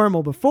him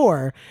abnormal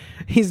before,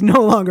 he's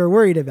no longer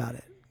worried about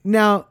it.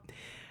 Now,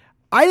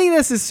 I think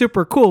this is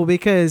super cool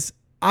because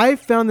I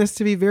found this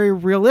to be very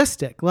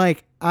realistic.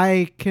 Like,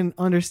 I can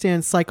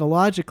understand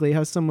psychologically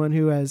how someone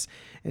who has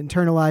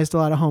internalized a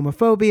lot of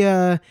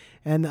homophobia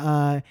and,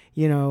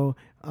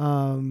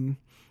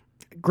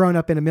 grown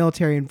up in a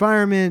military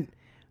environment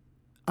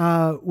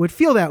would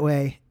feel that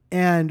way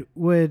and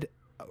would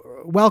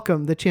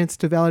welcome the chance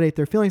to validate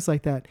their feelings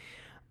like that.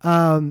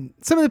 Some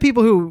of the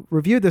people who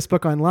reviewed this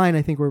book online,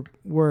 I think,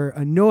 were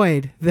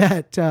annoyed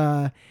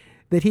that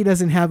he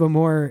doesn't have a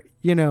more,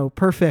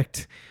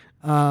 perfect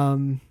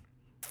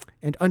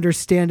and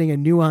understanding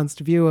and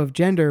nuanced view of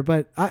gender.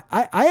 But I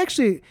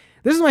actually,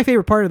 this is my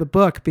favorite part of the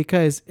book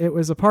because it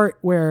was a part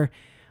where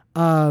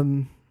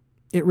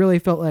it really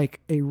felt like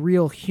a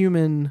real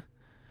human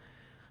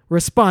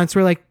response,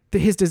 where like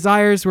his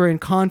desires were in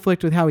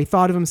conflict with how he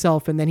thought of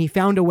himself, and then he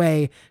found a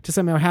way to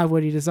somehow have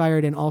what he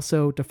desired and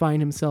also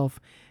define himself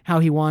how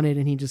he wanted,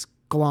 and he just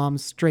gloms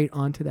straight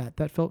onto that.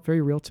 That felt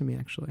very real to me,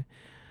 actually.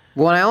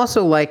 Well, and I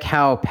also like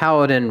how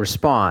Paladin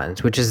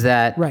responds, which is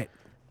that right.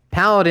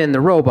 Paladin,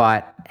 the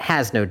robot,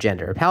 has no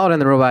gender. Paladin,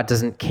 the robot,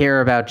 doesn't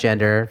care about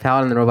gender.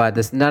 Paladin, the robot,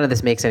 none of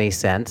this makes any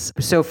sense.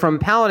 So from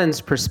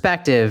Paladin's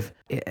perspective,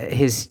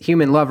 his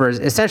human lover is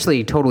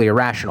essentially totally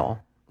irrational,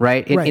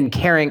 right? In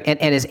caring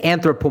and is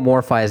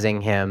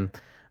anthropomorphizing him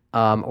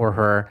or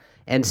her.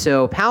 And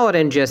so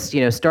Paladin just,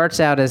 starts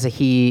out as a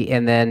he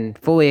and then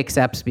fully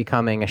accepts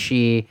becoming a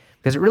she,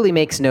 because it really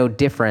makes no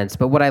difference.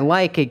 But what I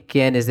like,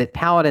 again, is that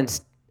Paladin,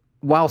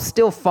 while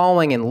still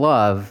falling in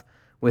love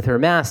with her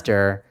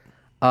master,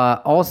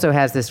 also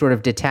has this sort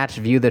of detached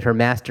view that her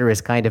master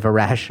is kind of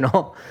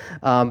irrational,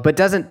 but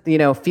doesn't,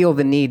 feel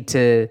the need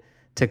to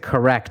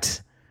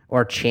correct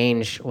or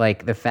change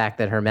like the fact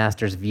that her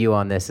master's view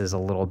on this is a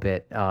little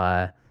bit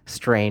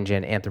strange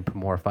and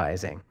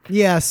anthropomorphizing.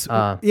 Yes.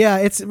 Yeah,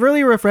 it's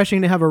really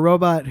refreshing to have a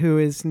robot who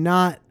is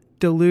not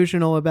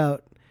delusional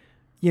about,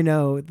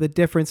 the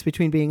difference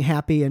between being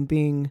happy and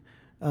being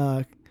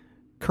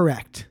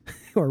correct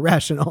or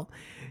rational.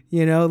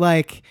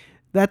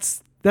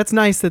 That's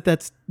nice that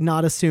that's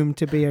not assumed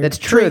to be a that's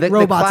true. trait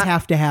robots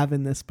have to have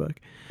in this book.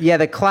 Yeah,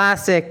 the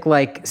classic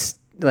like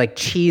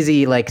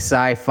cheesy like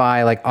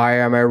sci-fi like I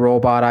am a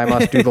robot, I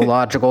must do the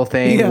logical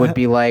thing would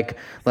be like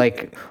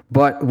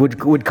but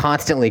would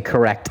constantly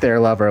correct their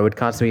lover, would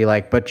constantly be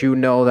like, but you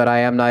know that I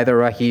am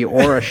neither a he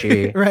or a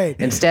she. Right.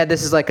 Instead,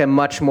 this is like a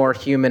much more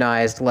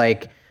humanized,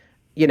 like,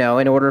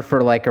 in order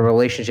for like a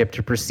relationship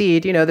to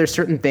proceed, there's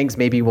certain things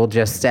maybe we'll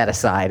just set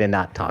aside and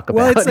not talk about.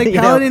 Well, it's like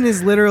Paladin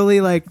is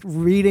literally like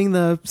reading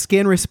the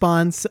skin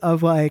response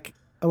of like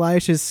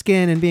Elisha's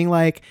skin and being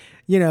like,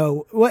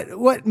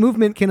 what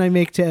movement can I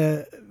make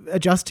to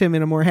adjust him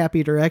in a more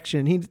happy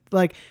direction? He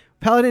like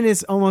Paladin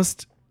is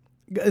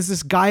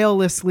this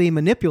guilelessly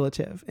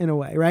manipulative in a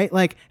way, right?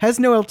 Like has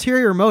no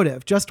ulterior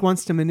motive, just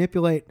wants to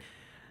manipulate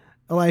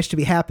Elisha to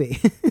be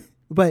happy,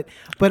 but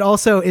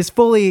also is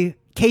fully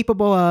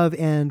capable of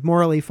and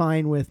morally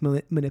fine with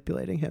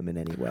manipulating him in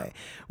any way,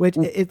 which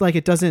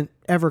it doesn't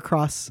ever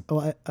cross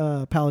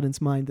Paladin's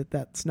mind that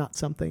that's not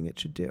something it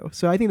should do.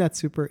 So I think that's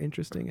super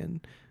interesting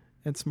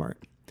and smart.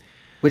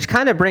 Which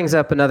kind of brings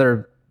up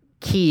another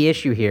key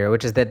issue here,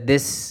 which is that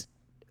this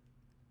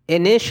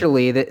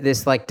initially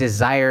this like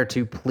desire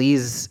to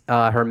please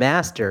her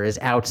master is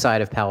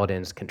outside of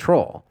Paladin's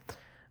control.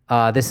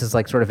 This is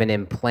like sort of an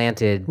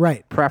implanted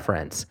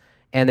preference.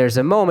 And there's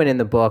a moment in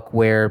the book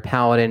where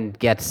Paladin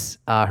gets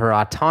her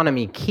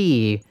autonomy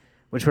key,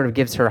 which sort of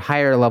gives her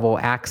higher level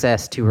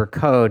access to her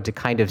code to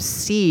kind of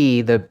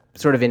see the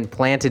sort of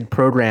implanted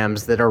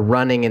programs that are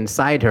running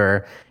inside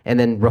her and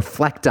then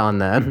reflect on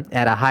them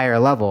at a higher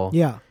level.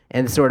 Yeah.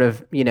 And sort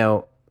of,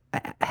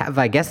 have,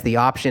 I guess, the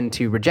option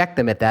to reject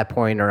them at that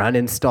point or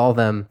uninstall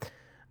them,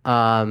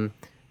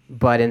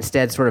 but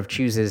instead sort of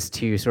chooses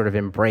to sort of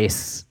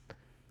embrace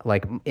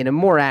like in a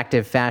more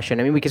active fashion.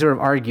 I mean, we can sort of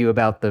argue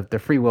about the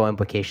free will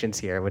implications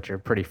here, which are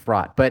pretty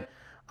fraught, but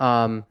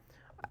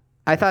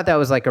I thought that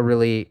was like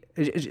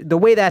the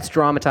way that's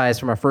dramatized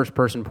from a first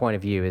person point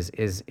of view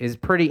is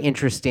pretty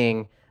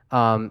interesting.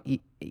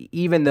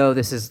 Even though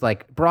this is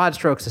like broad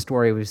strokes, a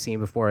story we've seen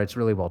before, it's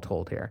really well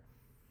told here.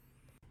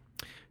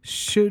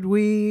 Should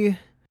we?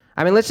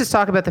 I mean, let's just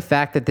talk about the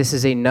fact that this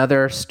is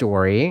another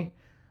story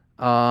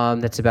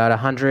That's about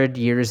 100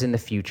 years in the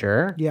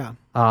future. Yeah.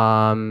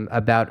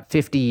 About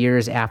 50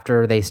 years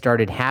after they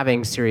started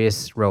having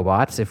serious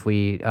robots, if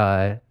we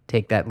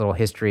take that little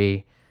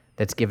history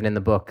that's given in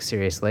the book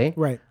seriously.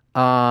 Right.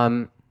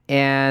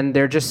 And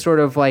they're just sort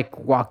of like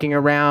walking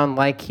around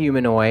like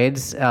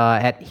humanoids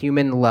at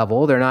human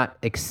level. They're not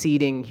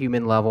exceeding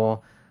human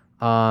level.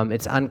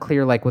 It's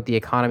unclear like what the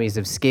economies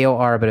of scale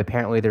are, but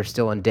apparently they're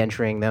still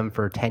indenturing them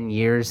for 10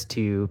 years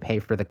to pay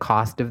for the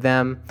cost of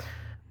them.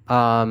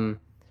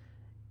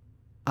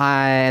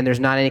 And there's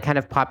not any kind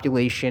of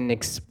population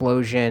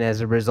explosion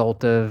as a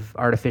result of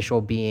artificial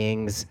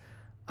beings.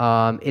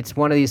 It's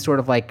one of these sort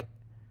of like,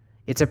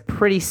 it's a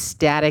pretty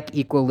static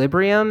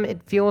equilibrium,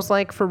 it feels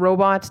like, for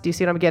robots. Do you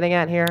see what I'm getting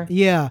at here?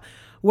 Yeah.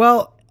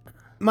 Well,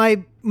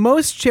 my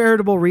most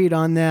charitable read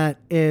on that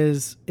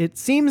is it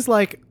seems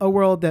like a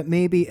world that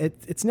maybe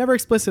it's never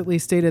explicitly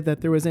stated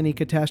that there was any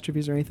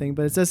catastrophes or anything,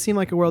 but it does seem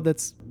like a world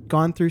that's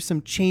gone through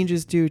some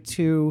changes due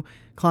to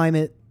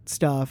climate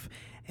stuff.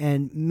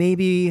 And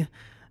maybe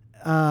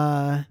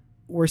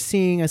we're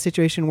seeing a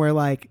situation where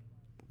like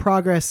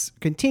progress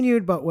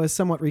continued but was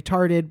somewhat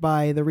retarded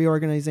by the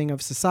reorganizing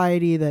of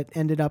society that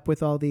ended up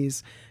with all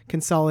these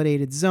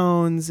consolidated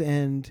zones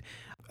and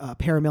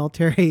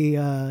paramilitary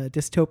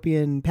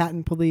dystopian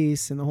patent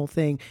police and the whole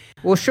thing.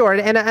 Well, sure,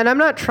 and I'm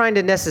not trying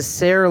to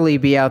necessarily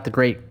be out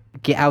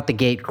the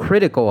gate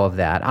critical of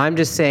that. I'm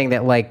just saying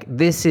that like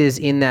this is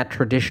in that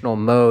traditional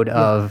mode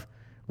of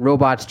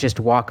robots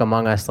just walk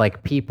among us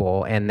like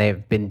people, and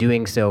they've been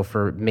doing so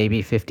for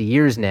maybe 50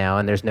 years now,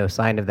 and there's no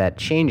sign of that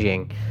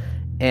changing.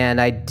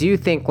 And I do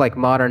think like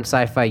modern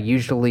sci-fi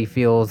usually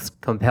feels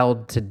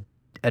compelled to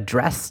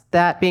address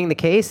that being the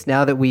case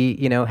now that we,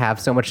 have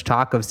so much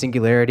talk of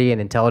singularity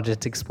and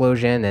intelligence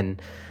explosion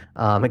and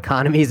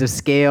economies of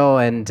scale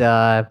and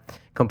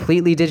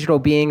completely digital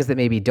beings that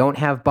maybe don't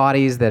have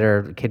bodies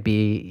that could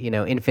be,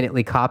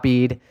 infinitely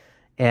copied.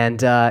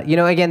 And,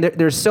 again,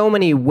 there's so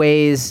many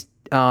ways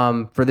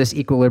for this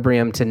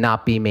equilibrium to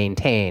not be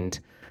maintained.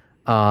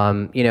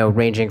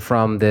 Ranging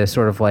from the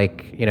sort of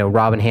like,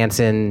 Robin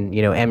Hanson,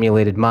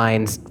 emulated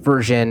minds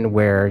version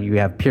where you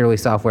have purely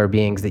software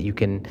beings that you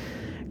can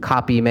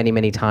copy many,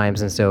 many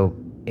times. And so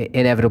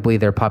inevitably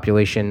their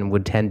population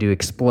would tend to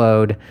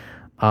explode,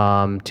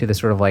 to the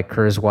sort of like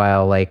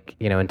Kurzweil, like,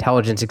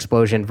 intelligence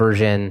explosion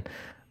version,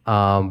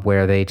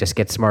 where they just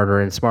get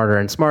smarter and smarter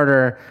and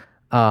smarter,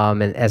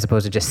 and as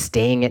opposed to just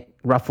staying at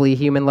roughly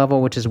human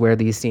level, which is where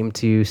these seem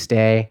to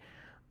stay.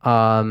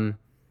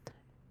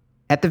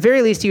 At the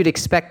very least, you'd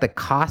expect the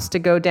cost to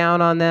go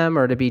down on them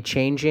or to be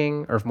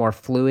changing or more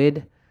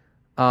fluid.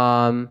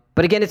 But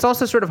again, it's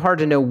also sort of hard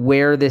to know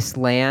where this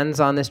lands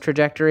on this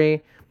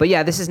trajectory. But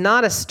yeah, this is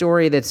not a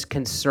story that's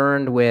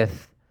concerned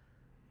with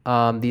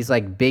these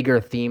like bigger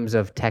themes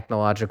of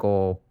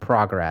technological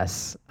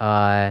progress.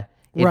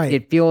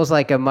 It feels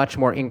like a much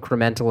more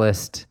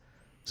incrementalist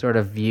sort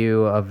of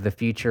view of the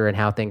future and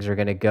how things are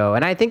going to go.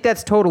 And I think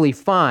that's totally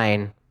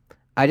fine.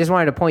 I just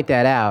wanted to point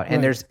that out.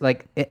 And there's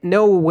like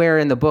nowhere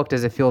in the book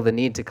does it feel the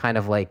need to kind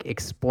of like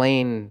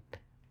explain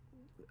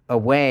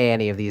away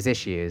any of these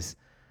issues.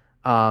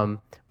 But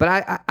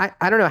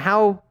I don't know,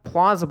 how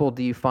plausible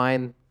do you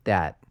find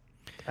that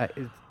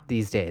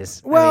these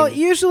days? Well,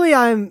 usually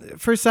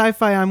for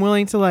sci-fi, I'm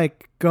willing to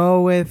like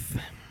go with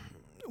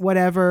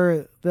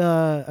whatever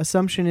the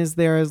assumption is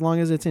there as long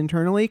as it's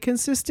internally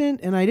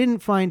consistent. And I didn't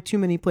find too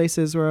many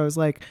places where I was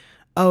like,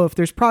 oh, if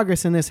there's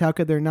progress in this, how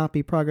could there not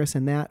be progress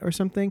in that or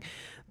something?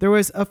 There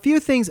was a few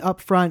things up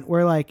front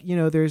where like,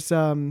 there's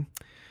all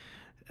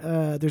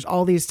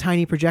these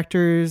tiny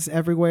projectors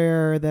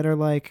everywhere that are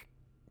like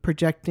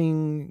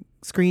projecting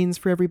screens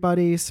for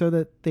everybody so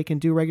that they can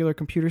do regular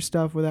computer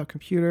stuff without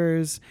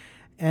computers.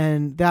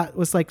 And that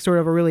was like sort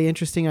of a really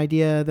interesting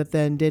idea that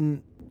then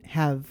didn't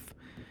have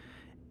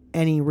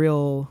any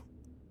real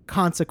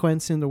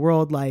consequence in the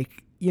world.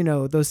 Like,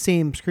 those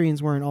same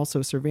screens weren't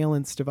also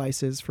surveillance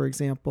devices, for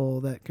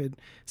example, that could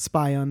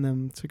spy on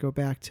them, to go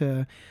back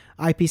to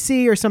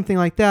IPC or something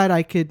like that.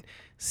 I could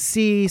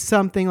see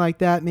something like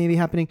that maybe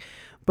happening.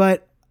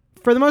 But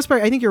for the most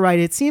part, I think you're right.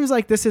 It seems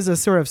like this is a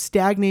sort of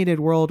stagnated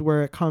world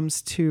where it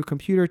comes to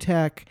computer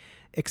tech.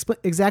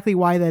 Exactly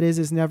why that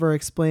is never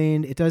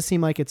explained. It does seem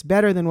like it's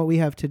better than what we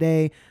have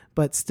today,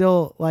 but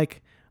still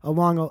like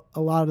along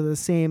a lot of the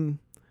same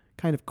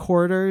kind of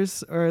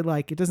corridors, or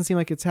like it doesn't seem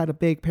like it's had a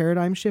big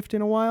paradigm shift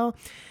in a while.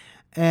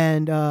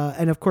 And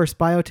of course,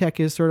 biotech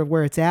is sort of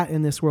where it's at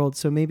in this world.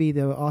 So maybe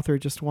the author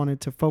just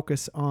wanted to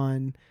focus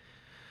on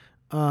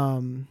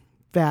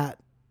that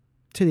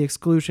to the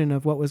exclusion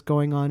of what was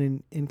going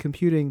on in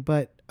computing.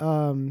 But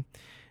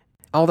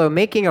although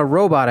making a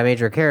robot a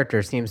major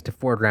character seems to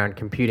foreground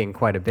computing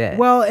quite a bit.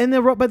 Well,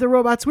 but the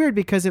robot's weird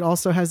because it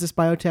also has this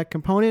biotech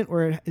component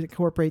where it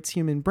incorporates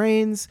human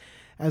brains,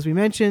 as we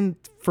mentioned,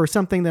 for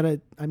something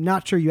that I'm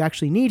not sure you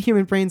actually need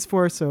human brains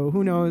for. So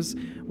who knows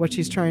what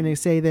she's trying to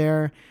say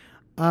there.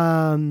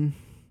 Yeah,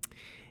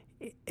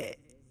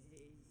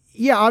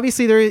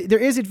 obviously there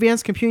is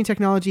advanced computing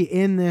technology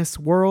in this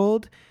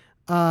world.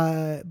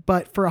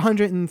 But for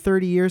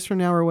 130 years from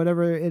now or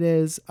whatever it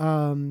is,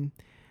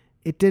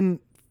 it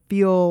didn't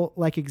feel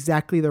like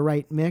exactly the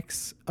right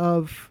mix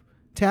of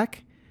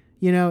tech.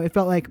 You know, it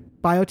felt like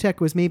biotech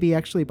was maybe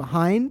actually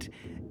behind,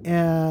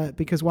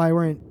 because why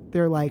weren't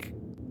there like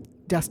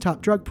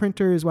desktop drug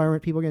printers? Why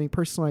weren't people getting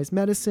personalized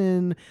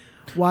medicine?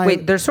 Why?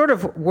 Wait, there sort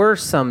of were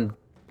some.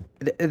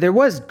 There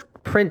was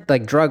print,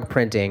 like drug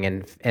printing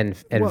and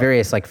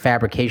various like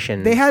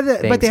fabrication. They had,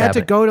 but they had to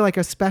happen. go to like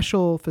a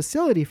special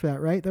facility for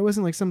that, right? That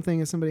wasn't like something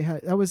that somebody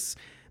had. That was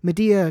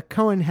Medea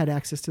Cohen had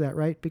access to that,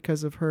 right?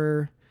 Because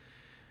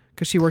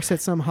she works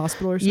at some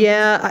hospital or something.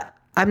 Yeah,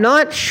 I'm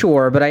not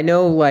sure, but I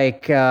know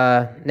like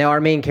now our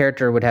main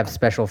character would have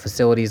special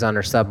facilities on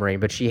her submarine,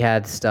 but she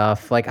had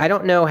stuff like I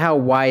don't know how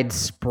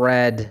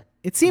widespread.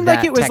 It seemed that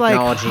like it was like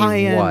technology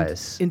high-end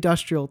was.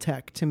 industrial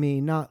tech to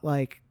me, not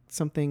like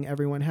something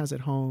everyone has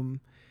at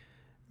home.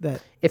 That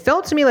It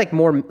felt to me like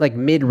more like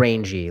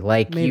mid-rangey,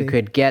 like Maybe. you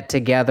could get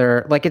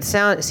together. Like it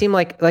seemed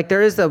like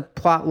there is a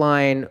plot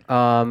line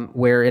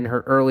where in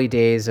her early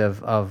days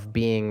of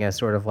being a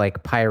sort of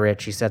like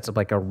pirate, she sets up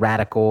like a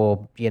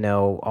radical,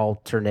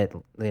 alternate,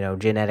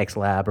 genetics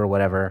lab or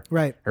whatever,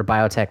 right. or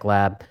biotech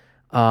lab,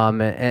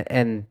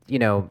 and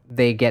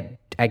they get,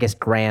 I guess,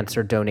 grants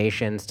or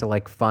donations to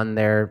like fund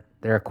their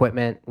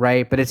equipment,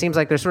 right? But it seems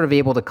like they're sort of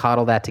able to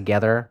coddle that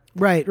together.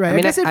 Right. I I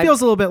mean, guess it feels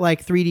a little bit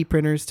like 3D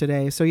printers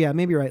today. So yeah,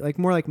 maybe you're right. Like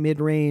more like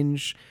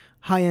mid-range,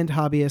 high-end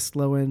hobbyist,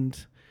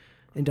 low-end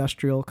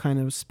industrial kind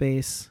of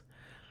space.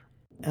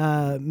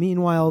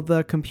 Meanwhile,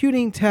 the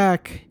computing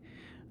tech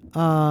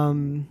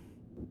felt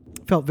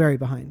very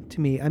behind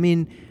to me. I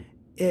mean,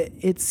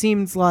 it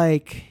seems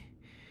like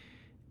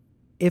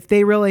if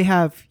they really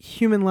have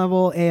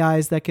human-level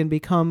AIs that can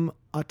become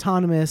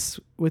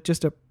autonomous with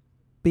just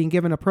being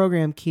given a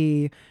program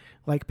key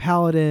like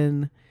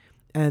Paladin,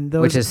 and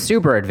those, which is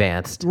super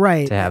advanced,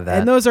 right? To have that,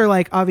 and those are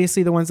like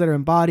obviously the ones that are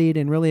embodied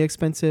in really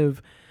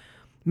expensive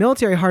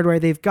military hardware.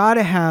 They've got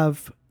to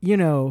have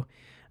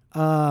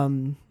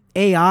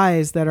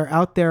AIs that are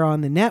out there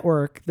on the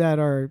network that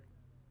are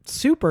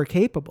super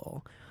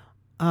capable,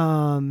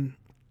 and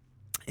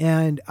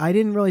I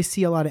didn't really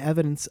see a lot of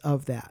evidence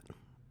of that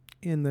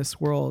in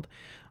this world.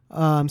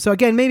 So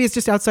again, maybe it's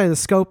just outside of the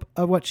scope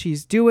of what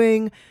she's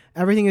doing.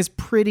 Everything is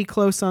pretty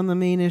close on the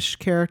mainish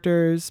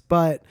characters,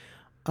 but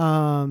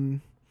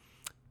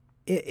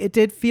it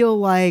did feel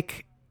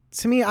like,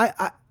 to me,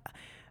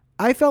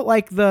 I felt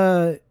like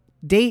the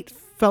date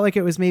felt like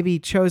it was maybe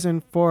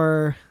chosen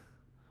to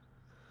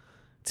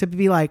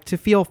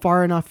feel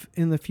far enough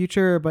in the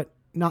future, but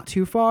not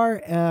too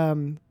far.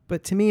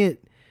 But to me,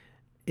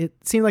 it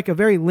seemed like a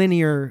very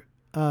linear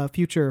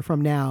future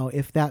from now,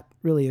 if that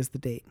really is the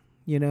date,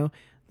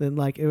 then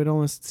like it would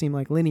almost seem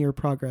like linear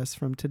progress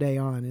from today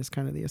on is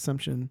kind of the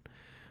assumption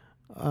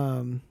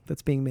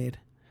that's being made.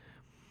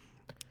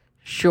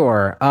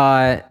 Sure.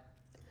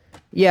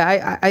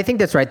 Yeah, I think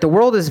that's right. The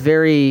world is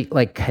very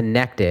like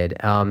connected.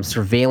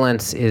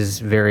 Surveillance is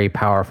very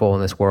powerful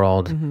in this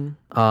world.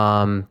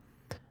 Mm-hmm.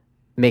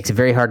 Makes it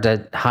very hard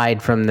to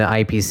hide from the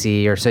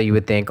IPC, or so you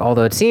would think.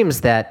 Although it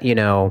seems that,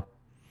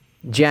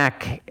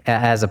 Jack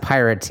as a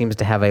pirate seems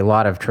to have a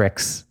lot of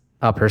tricks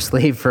up her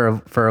sleeve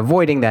for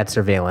avoiding that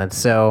surveillance.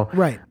 So,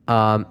 right.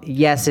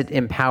 Yes, it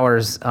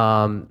empowers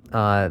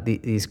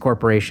these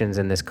corporations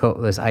and this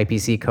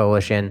IPC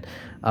coalition,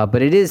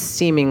 but it is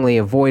seemingly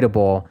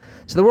avoidable.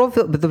 So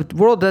the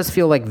world does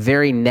feel like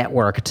very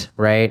networked,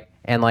 right?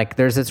 And like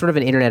there's a sort of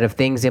an Internet of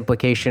Things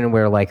implication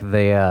where like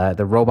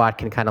the robot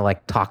can kind of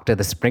like talk to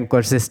the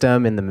sprinkler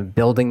system in the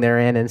building they're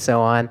in and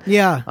so on.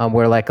 Yeah.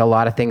 Where like a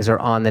lot of things are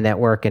on the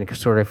network and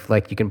sort of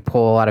like you can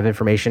pull a lot of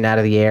information out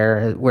of the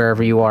air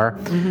wherever you are.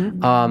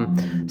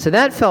 Mm-hmm. So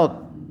that felt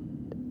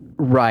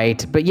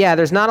right. But yeah,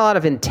 there's not a lot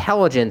of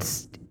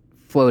intelligence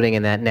floating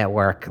in that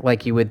network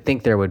like you would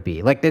think there would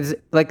be. Like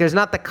there's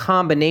not the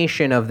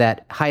combination of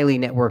that highly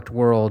networked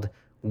world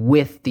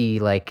with the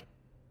like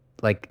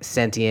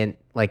sentient,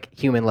 like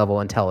human level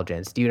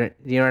intelligence. Do you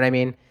know what I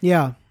mean?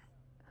 Yeah.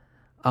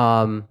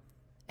 And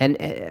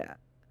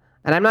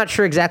I'm not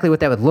sure exactly what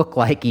that would look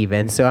like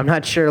even. So I'm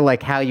not sure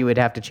like how you would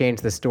have to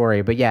change the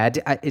story. But yeah,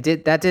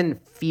 that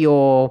didn't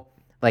feel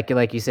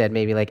like you said,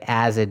 maybe like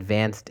as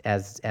advanced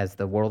as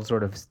the world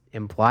sort of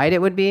implied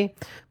it would be.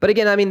 But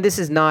again, I mean,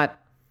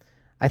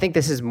 I think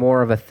this is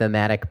more of a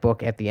thematic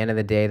book at the end of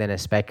the day than a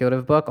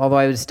speculative book. Although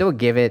I would still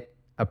give it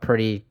a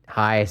pretty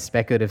high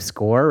speculative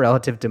score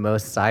relative to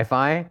most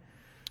sci-fi.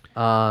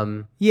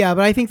 Yeah, but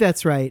I think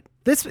that's right.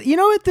 This,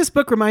 what this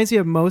book reminds me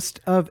of most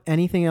of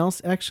anything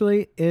else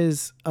actually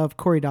is of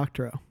Cory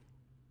Doctorow.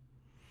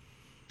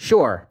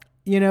 Sure.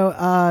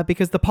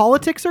 Because the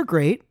politics are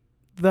great.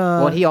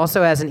 Well, he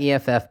also has an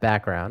EFF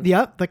background.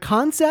 Yep. The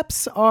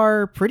concepts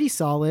are pretty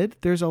solid.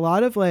 There's a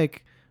lot of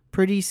like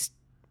pretty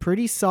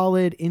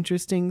solid,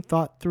 interesting,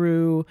 thought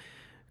through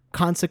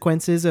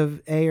consequences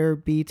of A or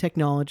B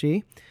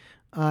technology,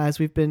 as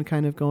we've been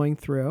kind of going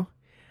through.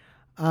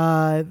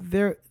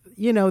 The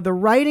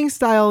writing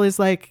style is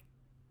like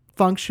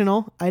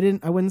functional. I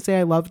wouldn't say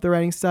I loved the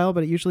writing style,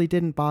 but it usually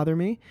didn't bother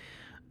me.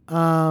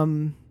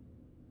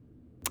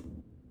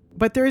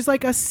 but there's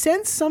like a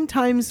sense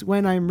sometimes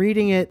when I'm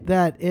reading it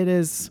that it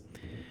is,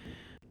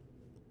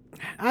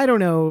 I don't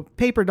know,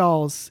 paper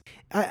dolls.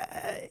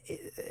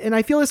 And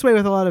I feel this way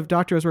with a lot of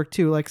Doctorow's work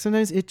too. Like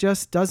sometimes it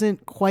just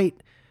doesn't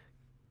quite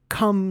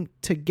come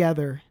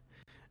together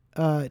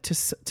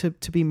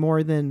to be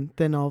more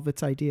than all of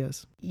its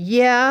ideas.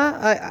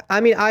 Yeah,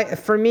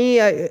 for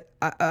me,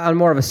 on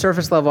more of a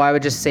surface level, I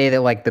would just say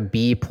that like the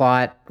B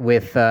plot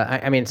with,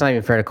 it's not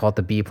even fair to call it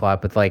the B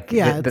plot, but like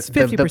it's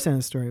 50% of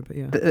the story. But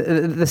yeah,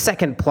 the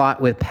second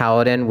plot with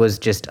Paladin was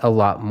just a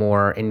lot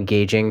more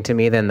engaging to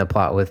me than the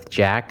plot with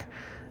Jack.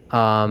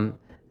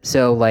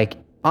 So like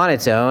on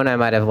its own, I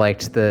might have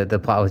liked the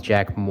plot with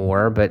Jack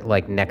more, but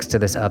like next to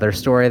this other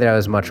story that I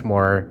was much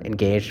more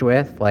engaged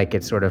with, like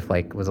it sort of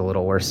like was a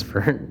little worse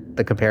for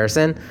the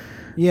comparison.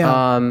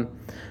 Yeah.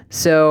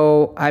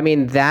 So I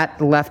mean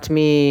that left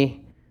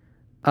me.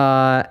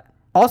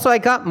 Also, I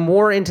got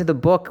more into the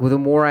book the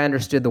more I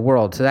understood the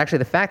world. So actually,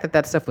 the fact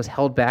that stuff was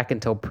held back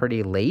until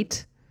pretty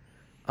late,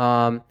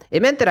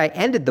 it meant that I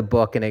ended the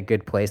book in a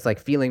good place, like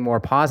feeling more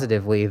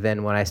positively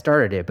than when I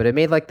started it. But it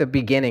made like the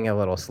beginning a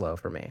little slow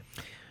for me.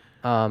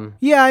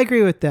 Yeah, I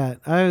agree with that.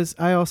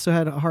 I also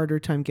had a harder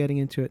time getting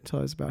into it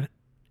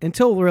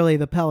until really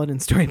the Paladin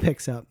story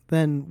picks up.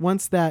 Then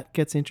once that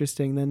gets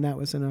interesting, then that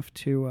was enough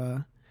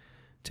to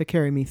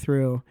carry me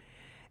through.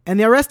 And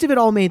the rest of it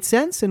all made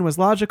sense and was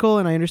logical,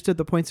 and I understood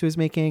the points he was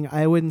making.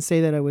 I wouldn't say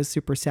that it was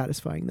super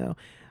satisfying, though.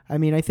 I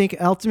mean, I think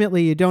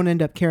ultimately you don't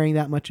end up caring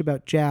that much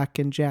about Jack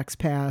and Jack's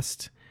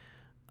past.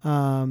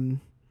 So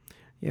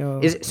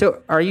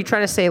are you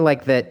trying to say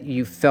like that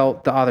you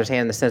felt the author's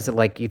hand in the sense that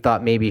like you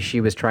thought maybe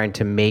she was trying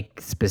to make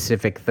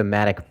specific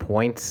thematic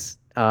points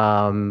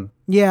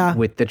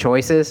with the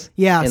choices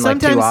in like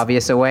too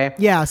obvious a way?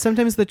 Yeah,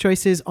 sometimes the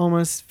choices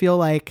almost feel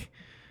like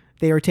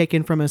they were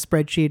taken from a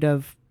spreadsheet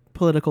of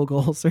political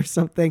goals or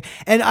something.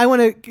 And I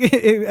want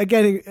to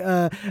again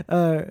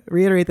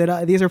reiterate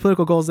that these are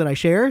political goals that I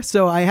share,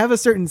 so I have a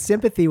certain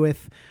sympathy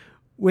with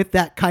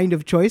that kind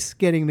of choice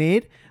getting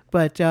made.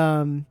 But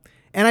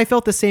and I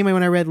felt the same way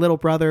when I read Little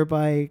Brother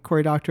by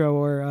Cory Doctorow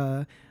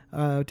or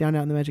Down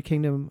Out in the Magic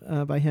Kingdom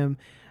by him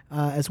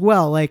as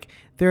well. Like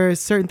there are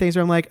certain things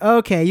where I'm like,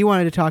 okay, you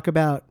wanted to talk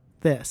about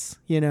this,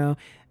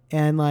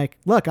 and like,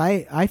 look,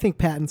 I think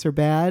patents are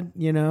bad,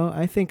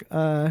 I think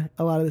a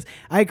lot of this,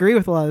 I agree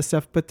with a lot of this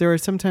stuff, but there are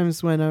some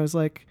times when I was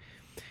like,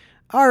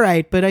 all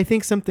right, but I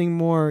think something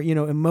more,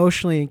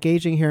 emotionally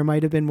engaging here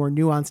might have been more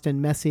nuanced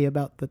and messy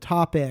about the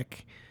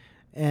topic.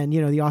 And,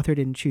 the author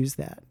didn't choose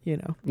that, You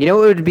know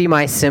what would be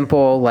my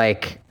simple,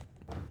 like,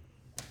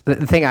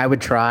 the thing I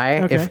would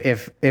try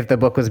if the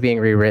book was being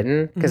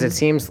rewritten? Because it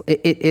seems,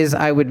 it is,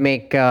 I would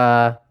make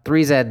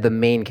 3Z the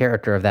main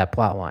character of that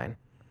plot line.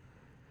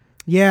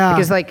 Yeah.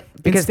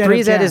 Because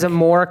 3Z is a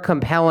more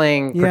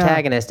compelling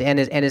protagonist and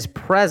is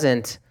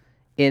present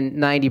in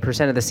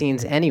 90% of the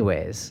scenes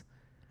anyways.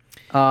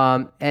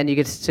 And you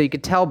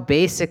could tell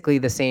basically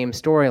the same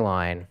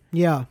storyline.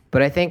 Yeah.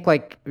 But I think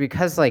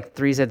because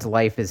 3Z's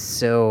life is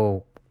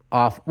so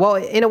off. Well,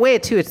 in a way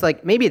too, it's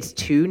like maybe it's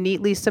too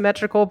neatly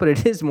symmetrical, but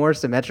it is more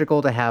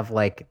symmetrical to have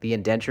like the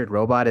indentured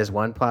robot as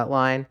one plot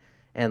line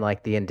and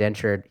like the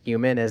indentured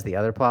human as the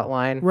other plot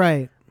line.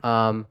 Right.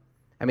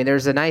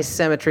 There's a nice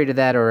symmetry to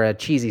that or a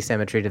cheesy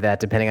symmetry to that,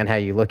 depending on how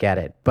you look at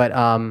it. But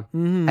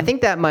I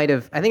think I might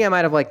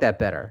have liked that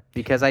better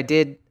because I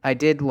did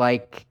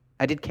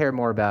care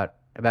more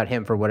about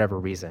him for whatever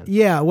reason.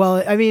 Yeah,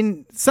 well,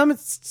 some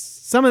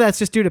of that's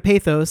just due to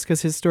pathos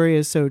because his story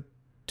is so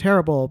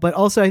terrible, but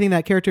also I think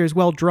that character is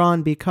well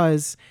drawn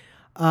because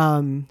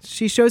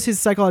she shows his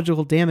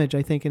psychological damage,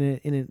 I think,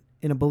 in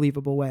a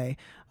believable way,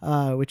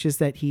 which is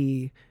that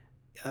he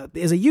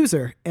is a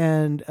user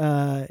and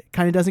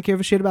kind of doesn't give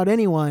a shit about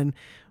anyone,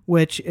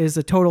 which is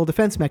a total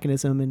defense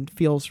mechanism and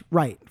feels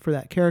right for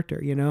that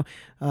character,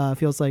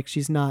 feels like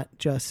she's not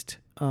just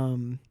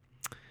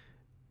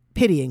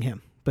pitying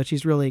him, but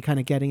she's really kind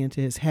of getting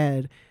into his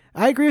head.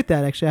 I agree with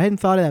that, actually. I hadn't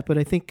thought of that, but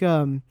I think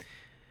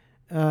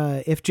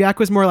if Jack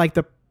was more like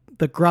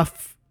the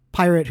gruff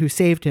pirate who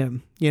saved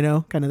him,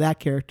 kind of that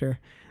character,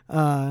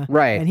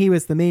 right, and he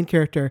was the main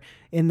character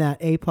in that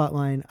A plot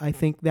line, I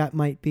think that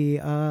might be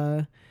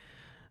a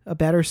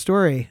better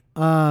story.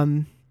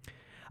 Although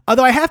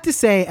I have to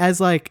say, as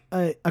like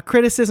a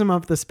criticism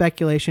of the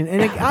speculation,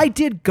 and I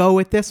did go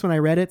with this when I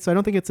read it, so I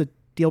don't think it's a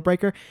deal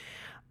breaker.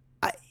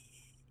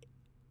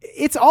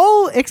 It's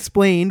all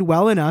explained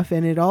well enough,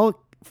 and it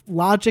all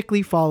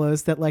logically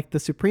follows that like the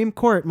Supreme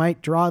Court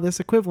might draw this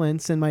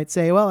equivalence and might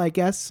say, well, I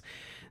guess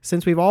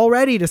since we've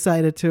already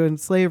decided to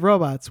enslave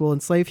robots, we'll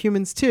enslave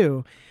humans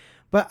too.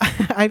 But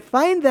I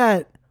find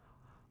that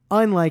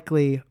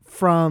unlikely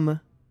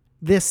from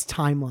this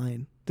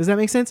timeline. Does that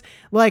make sense?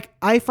 Like,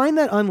 I find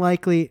that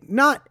unlikely,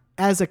 not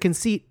as a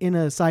conceit in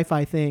a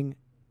sci-fi thing,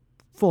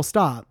 full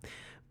stop,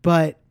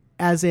 but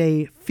as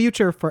a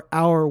future for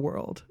our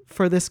world,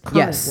 for this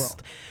current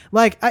world.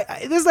 Like,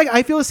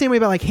 I feel the same way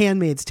about like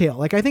Handmaid's Tale.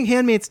 Like, I think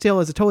Handmaid's Tale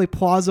is a totally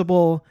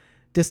plausible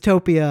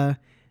dystopia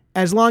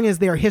as long as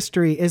their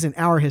history isn't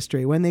our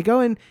history. When they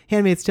go in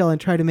Handmaid's Tale and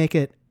try to make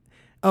it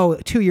oh,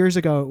 2 years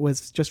ago it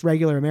was just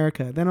regular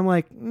America, then I'm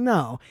like,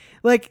 no,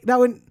 like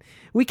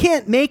we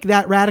can't make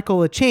that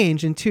radical a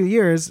change in 2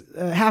 years.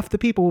 Half the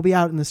people will be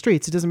out in the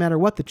streets. It doesn't matter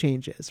what the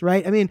change is,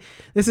 right? I mean,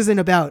 this isn't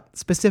about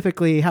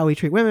specifically how we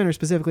treat women or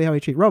specifically how we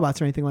treat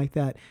robots or anything like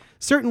that.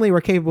 Certainly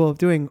we're capable of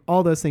doing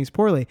all those things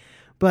poorly,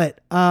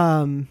 but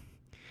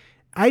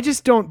I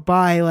just don't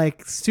buy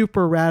like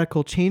super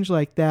radical change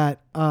like that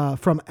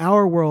from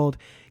our world,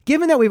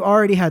 given that we've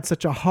already had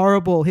such a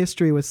horrible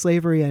history with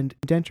slavery and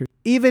indenture.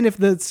 Even if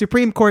the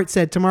Supreme Court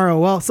said tomorrow,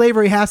 well,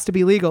 slavery has to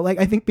be legal, like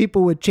I think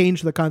people would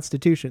change the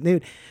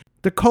Constitution.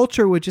 The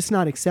culture would just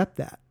not accept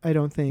that, I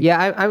don't think.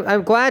 Yeah,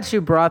 I'm glad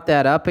you brought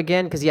that up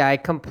again, because I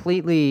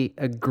completely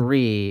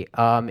agree.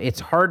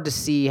 It's hard to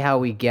see how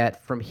we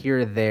get from here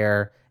to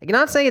there. I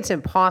cannot say it's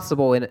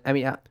impossible.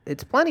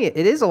 It's plenty.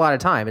 It is a lot of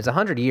time. It's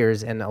 100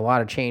 years and a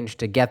lot of change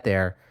to get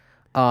there.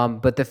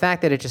 But the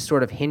fact that it just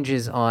sort of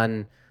hinges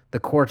on the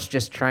courts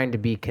just trying to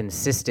be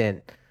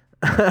consistent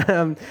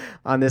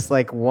on this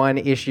like one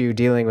issue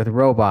dealing with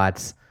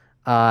robots,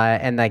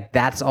 and like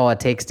that's all it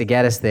takes to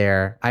get us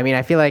there. I mean,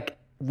 I feel like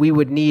we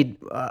would need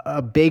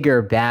a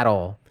bigger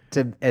battle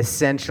to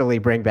essentially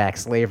bring back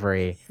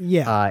slavery.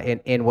 Yeah.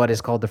 In what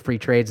is called the Free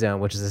Trade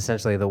Zone, which is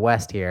essentially the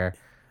West here.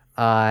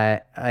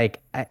 Right.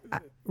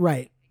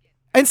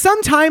 And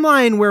some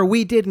timeline where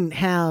we didn't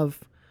have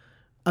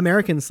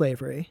American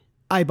slavery,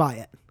 I buy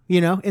it.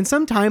 In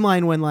some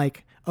timeline when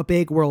like a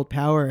big world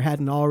power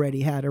hadn't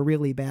already had a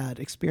really bad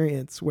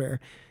experience where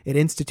it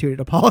instituted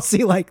a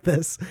policy like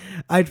this,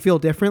 I'd feel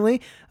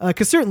differently.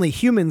 Because certainly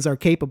humans are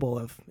capable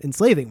of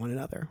enslaving one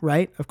another,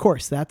 right? Of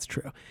course, that's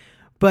true.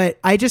 But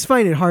I just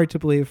find it hard to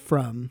believe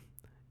from,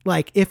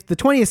 like, if the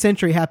 20th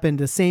century happened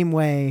the same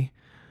way,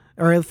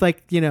 or if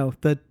like,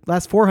 the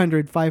last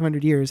 400,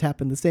 500 years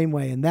happened the same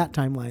way in that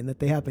timeline that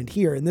they happened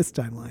here in this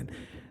timeline,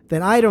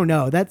 then I don't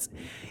know.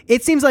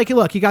 It seems like,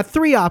 look, you got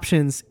three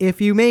options.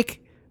 If you make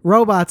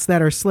robots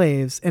that are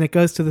slaves and it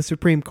goes to the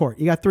Supreme Court,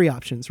 you got three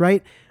options,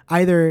 right?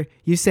 Either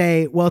you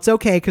say, well, it's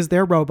okay because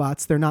they're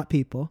robots, they're not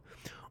people.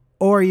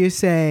 Or you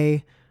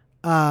say,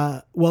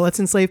 well,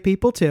 let's enslave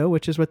people too,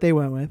 which is what they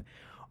went with,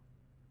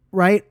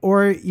 right?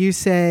 Or you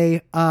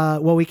say,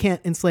 well, we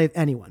can't enslave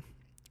anyone,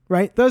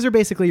 right? Those are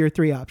basically your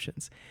three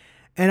options.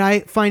 And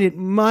I find it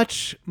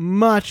much,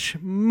 much,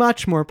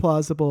 much more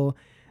plausible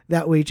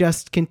that we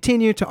just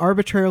continue to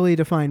arbitrarily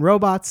define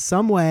robots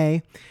some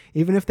way,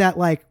 even if that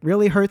like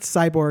really hurts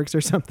cyborgs or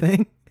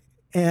something,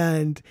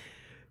 and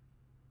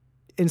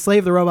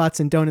enslave the robots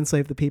and don't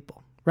enslave the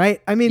people,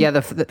 right? I mean, yeah,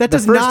 the first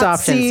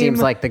option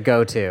seems like the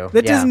go-to.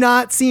 That does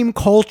not seem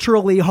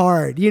culturally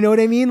hard. You know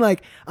what I mean?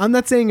 Like, I'm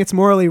not saying it's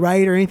morally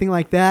right or anything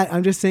like that.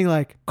 I'm just saying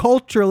like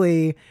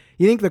culturally,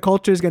 you think the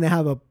culture is going to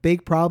have a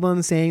big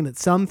problem saying that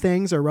some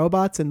things are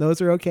robots and those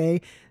are okay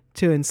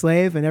to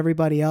enslave and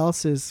everybody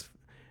else is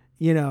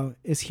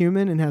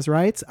human and has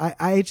rights.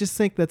 I just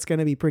think that's going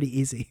to be pretty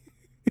easy.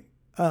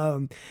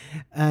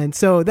 And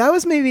so that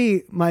was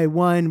maybe my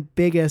one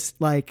biggest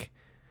like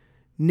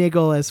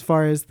niggle as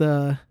far as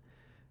the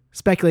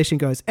speculation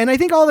goes. And I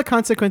think all the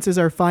consequences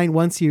are fine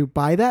once you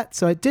buy that.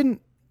 So it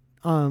didn't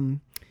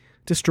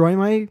destroy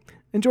my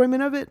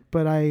enjoyment of it,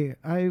 but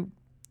I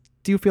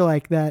do feel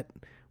like that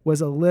was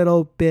a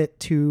little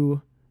bit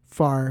too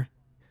far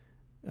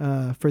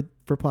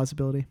for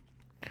plausibility.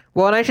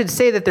 Well, and I should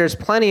say that there's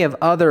plenty of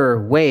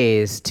other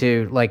ways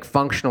to like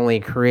functionally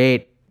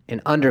create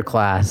an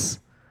underclass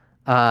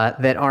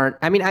that aren't.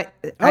 I mean,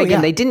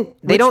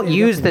 they don't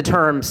use the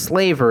term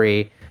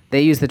slavery.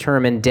 They use the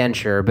term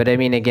indenture, but I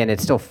mean, again, it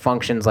still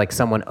functions like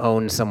someone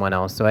owns someone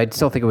else. So I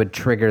still think it would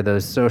trigger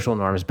those social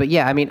norms. But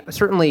yeah, I mean,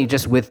 certainly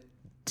just with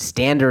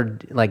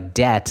standard like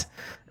debt,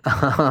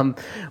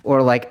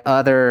 or like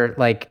other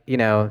like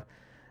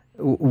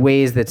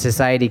ways that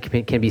society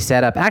can be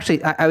set up.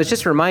 Actually, I was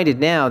just reminded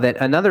now that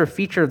another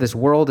feature of this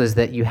world is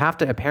that you have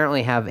to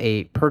apparently have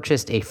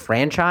purchased a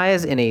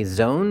franchise in a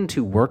zone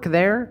to work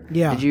there.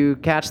 Yeah. Did you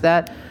catch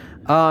that?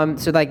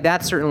 So like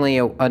that's certainly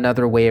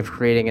another way of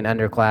creating an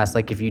underclass.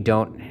 Like if you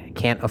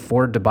can't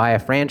afford to buy a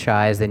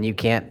franchise, then you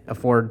can't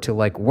afford to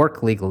like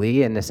work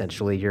legally, and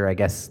essentially you're, I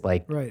guess,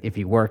 like right. If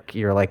you work,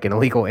 you're like an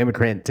illegal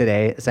immigrant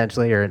today.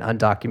 Essentially, you're an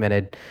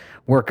undocumented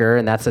worker,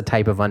 and that's a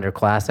type of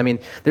underclass. I mean,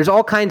 there's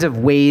all kinds of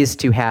ways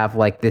to have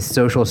like this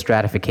social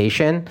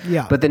stratification.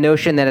 Yeah. But the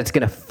notion that it's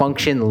going to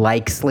function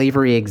like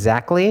slavery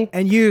exactly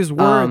and use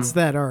words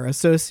that are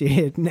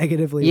associated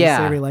negatively with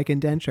slavery, like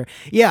indenture.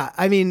 Yeah,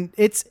 I mean,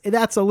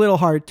 that's a little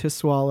hard to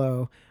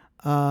swallow.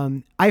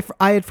 I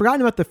had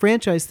forgotten about the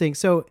franchise thing,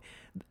 so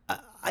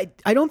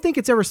I don't think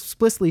it's ever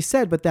explicitly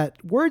said, but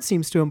that word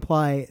seems to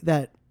imply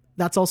that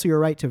that's also your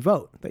right to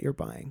vote that you're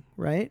buying,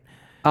 right?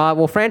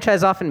 Well,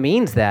 franchise often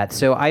means that.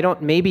 So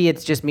maybe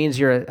it just means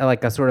you're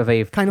like a sort of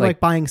a... Kind of like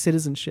buying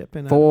citizenship.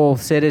 In full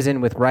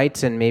citizen with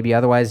rights, and maybe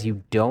otherwise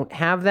you don't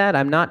have that.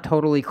 I'm not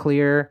totally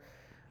clear.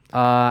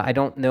 I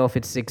don't know if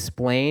it's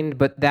explained,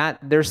 but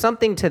there's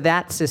something to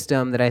that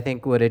system that I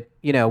think would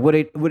in a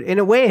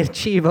way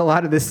achieve a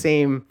lot of the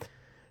same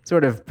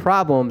sort of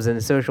problems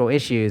and social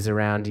issues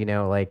around,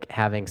 like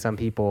having some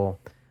people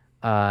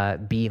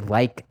be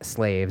like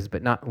slaves,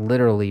 but not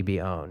literally be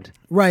owned.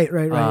 Right.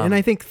 And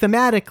I think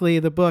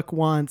thematically, the book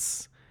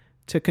wants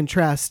to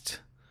contrast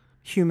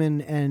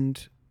human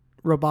and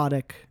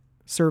robotic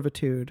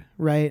servitude,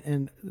 right?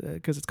 And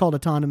because it's called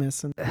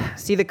autonomous. And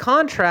see, the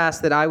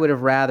contrast that I would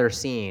have rather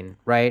seen,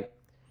 right?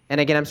 And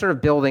again, I'm sort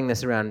of building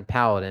this around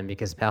Paladin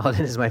because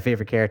Paladin is my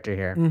favorite character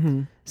here.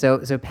 Mm-hmm.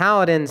 So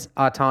Paladin's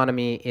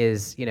autonomy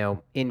is,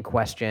 in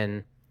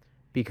question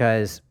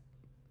because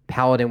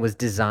Paladin was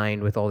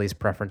designed with all these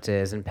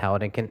preferences, and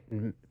Paladin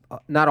can.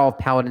 Not all of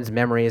Paladin's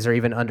memories are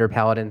even under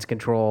Paladin's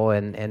control,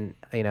 and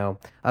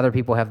other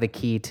people have the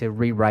key to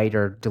rewrite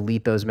or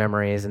delete those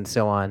memories and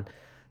so on.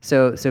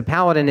 So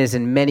Paladin is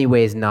in many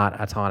ways not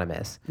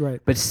autonomous.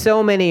 Right. But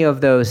so many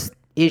of those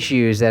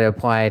issues that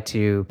apply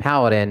to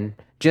Paladin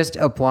just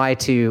apply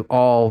to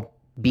all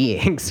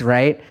beings,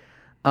 right?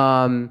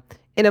 In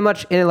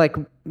a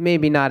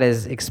maybe not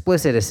as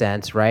explicit a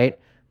sense, right?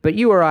 But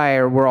you or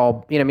I we're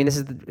all, this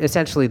is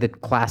essentially the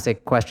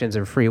classic questions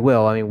of free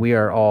will. I mean, we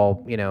are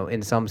all,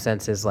 in some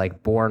senses,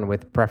 like born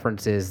with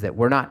preferences that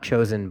were not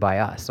chosen by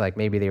us. Like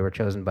maybe they were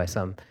chosen by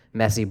some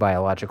messy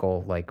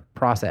biological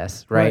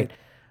process, right?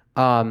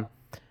 And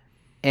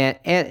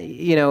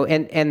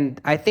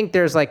I think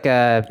there's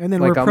and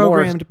then we're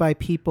programmed by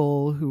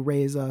people who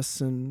raise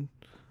us and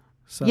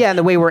such. Yeah, and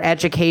the way we're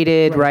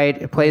educated, right?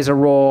 It plays a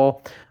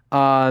role.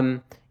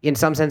 In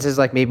some senses,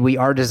 maybe we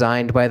are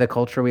designed by the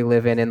culture we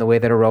live in the way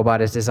that a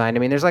robot is designed. I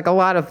mean, there's a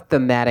lot of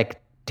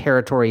thematic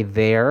territory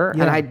there.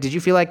 Yeah. And did you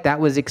feel like that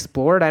was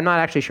explored? I'm not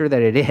actually sure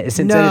that it is.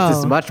 Instead, No. it's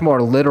this much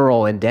more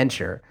literal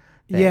indenture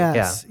thing.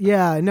 Yes.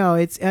 Yeah.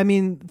 No,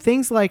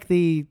 things like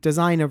the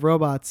design of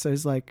robots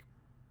is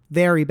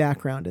very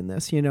background in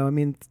this,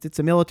 it's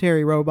a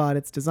military robot.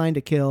 It's designed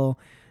to kill.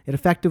 It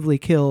effectively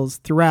kills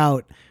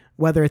throughout,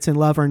 whether it's in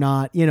love or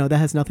not, that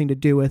has nothing to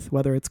do with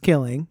whether it's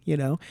killing,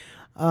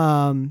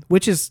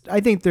 which is, I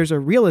think there's a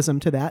realism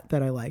to that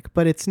I like,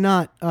 but it's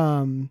not,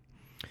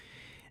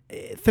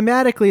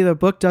 thematically, the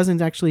book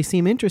doesn't actually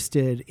seem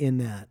interested in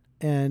that.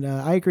 And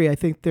I agree. I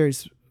think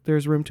there's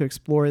room to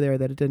explore there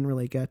that it didn't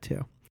really get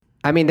to.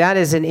 I mean, that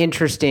is an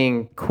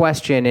interesting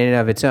question in and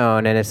of its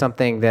own. And it's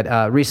something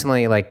that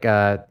recently,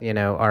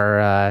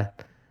 our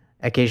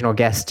occasional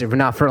guest,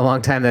 not for a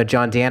long time though,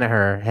 John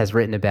Danaher has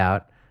written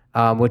about,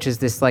 which is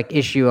this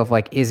issue of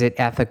is it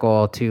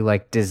ethical to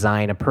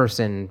design a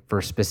person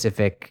for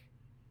specific,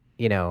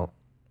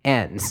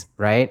 ends,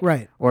 right?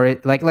 Right. Or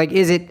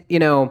is it,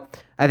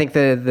 I think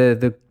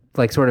the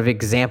sort of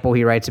example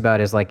he writes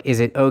about is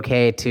it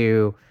okay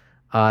to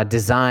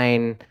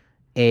design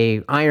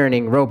a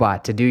ironing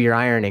robot to do your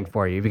ironing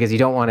for you because you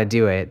don't want to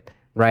do it,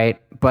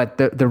 right? But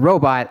the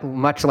robot,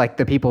 much like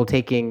the people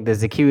taking the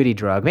Zacuity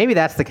drug, maybe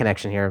that's the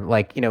connection here,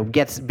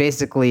 gets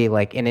basically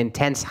an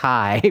intense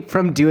high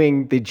from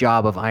doing the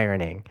job of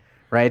ironing,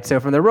 right? So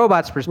from the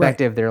robot's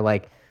perspective,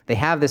 right. They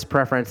have this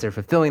preference, they're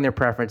fulfilling their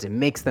preference, it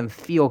makes them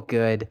feel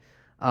good.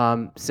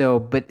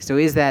 So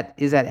is that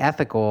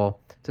ethical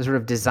to sort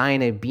of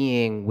design a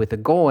being with a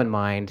goal in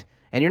mind?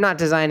 And you're not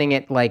designing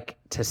it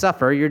to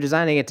suffer, you're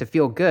designing it to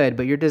feel good,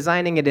 but you're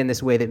designing it in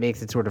this way that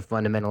makes it sort of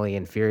fundamentally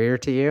inferior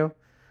to you.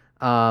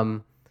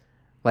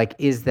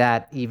 Is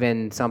that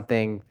even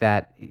something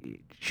that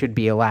should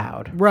be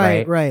allowed?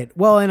 Right.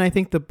 Well, and I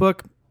think the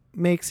book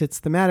makes its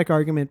thematic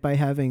argument by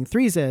having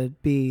 3Z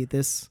be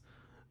this,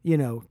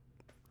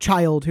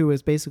 child who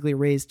was basically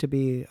raised to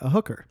be a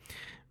hooker,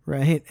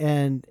 right?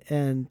 And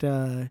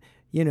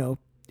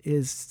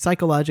is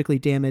psychologically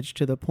damaged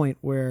to the point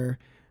where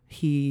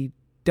he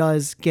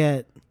does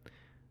get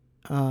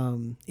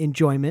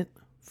enjoyment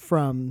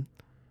from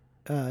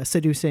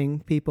seducing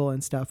people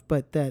and stuff,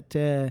 but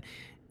that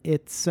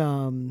it's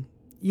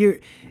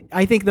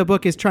I think the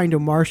book is trying to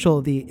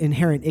marshal the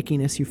inherent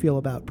ickiness you feel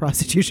about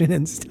prostitution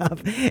and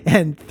stuff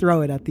and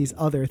throw it at these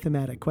other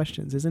thematic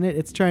questions, isn't it?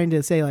 It's trying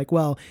to say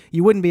well,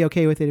 you wouldn't be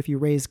okay with it if you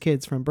raise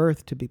kids from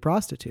birth to be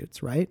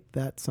prostitutes, right?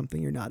 That's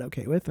something you're not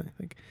okay with. I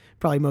think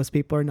probably most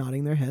people are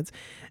nodding their heads.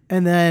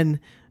 And then,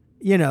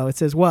 it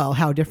says, well,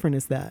 how different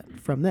is that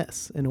from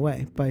this in a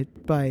way by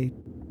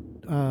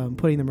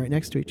putting them right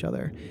next to each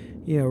other,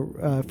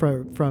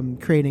 from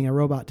creating a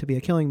robot to be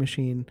a killing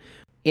machine.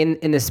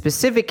 In the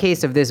specific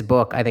case of this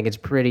book, I think it's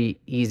pretty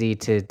easy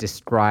to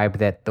describe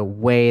that the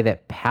way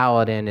that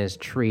Paladin is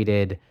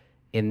treated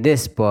in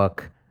this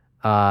book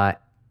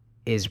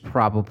is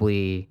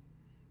probably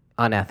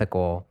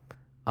unethical.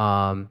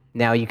 Now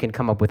you can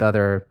come up with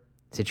other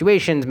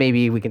situations.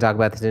 Maybe we can talk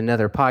about this in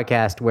another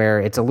podcast where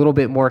it's a little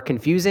bit more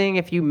confusing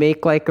if you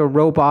make a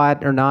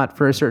robot or not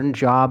for a certain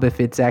job, if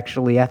it's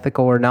actually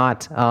ethical or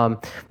not.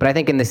 But I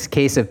think in this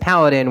case of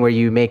Paladin, where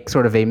you make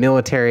sort of a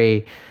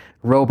military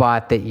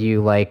robot that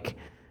you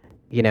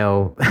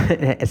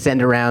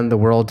send around the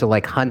world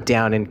to hunt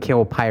down and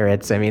kill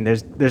pirates. I mean,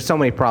 there's so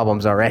many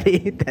problems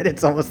already that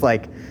it's almost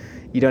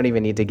you don't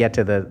even need to get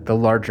to the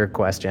larger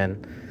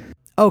question.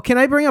 Oh, can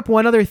I bring up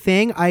one other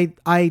thing?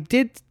 I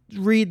did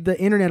read the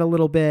internet a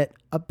little bit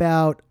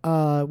about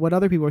what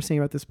other people were saying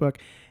about this book,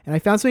 and I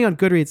found something on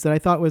Goodreads that I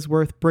thought was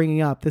worth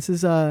bringing up. This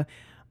is a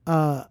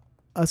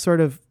sort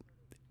of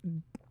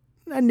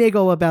a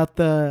niggle about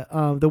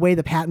the way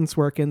the patents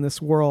work in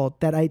this world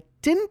that I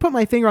didn't put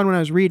my finger on when I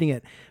was reading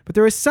it, but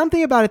there was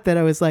something about it that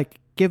I was like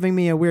giving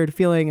me a weird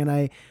feeling. And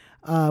I,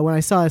 when I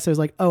saw this, I was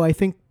like, oh, I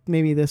think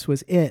maybe this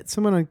was it.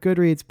 Someone on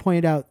Goodreads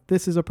pointed out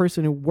this is a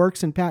person who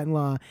works in patent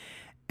law,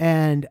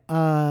 and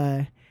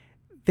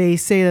they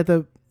say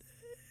that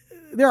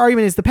their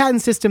argument is the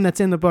patent system that's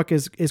in the book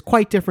is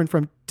quite different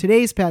from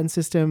today's patent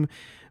system,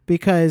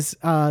 because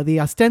the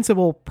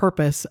ostensible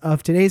purpose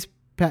of today's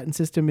patent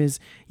system is,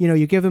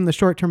 you give them the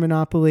short-term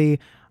monopoly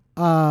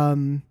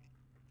on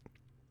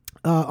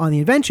the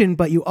invention,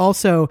 but you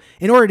also,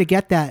 in order to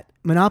get that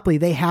monopoly,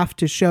 they have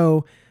to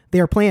show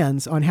their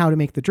plans on how to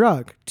make the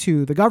drug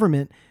to the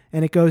government,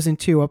 and it goes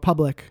into a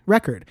public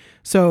record.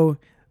 So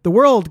the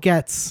world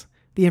gets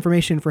the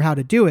information for how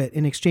to do it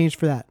in exchange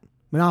for that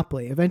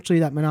monopoly. Eventually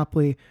that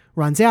monopoly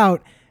runs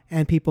out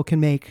and people can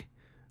make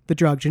the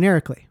drug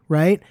generically,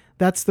 right?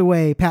 That's the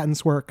way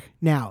patents work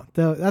now.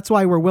 That's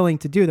why we're willing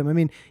to do them. I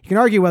mean, you can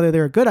argue whether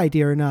they're a good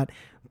idea or not,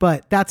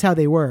 but that's how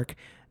they work.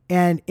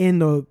 And in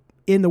the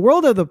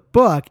world of the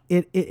book,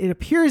 it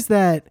appears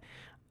that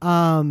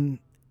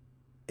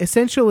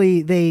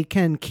essentially they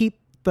can keep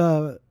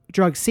the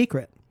drug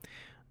secret.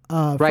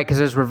 Right, because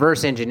there's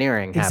reverse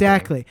engineering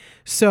exactly. happening.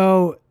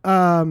 So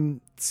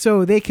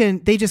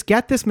they just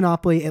get this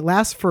monopoly. It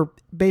lasts for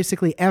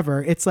basically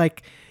ever. It's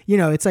like,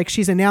 it's like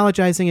she's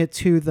analogizing it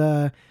to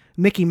the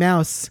Mickey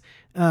Mouse,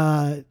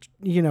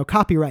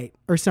 copyright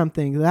or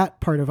something, that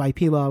part of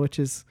IP law, which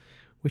is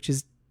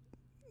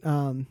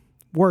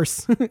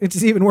worse. Which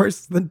is even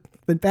worse than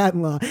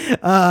patent law.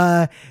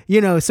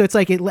 So it's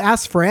like it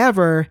lasts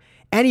forever.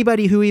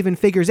 Anybody who even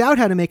figures out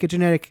how to make a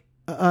generic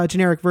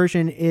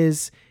version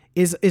is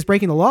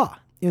breaking the law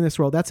in this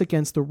world. That's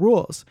against the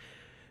rules.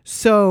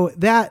 So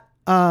that,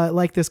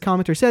 like this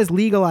commenter says,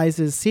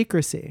 legalizes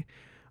secrecy,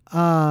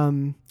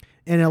 and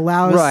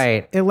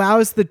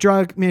allows the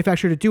drug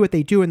manufacturer to do what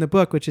they do in the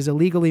book, which is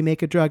illegally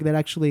make a drug that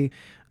actually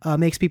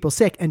makes people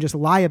sick and just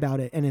lie about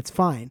it, and it's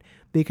fine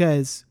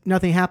because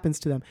nothing happens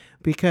to them.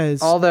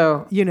 Because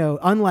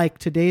unlike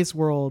today's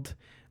world,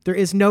 there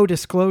is no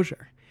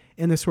disclosure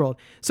in this world.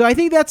 So I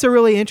think that's a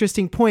really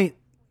interesting point,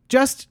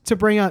 just to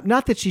bring up,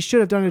 not that she should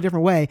have done it a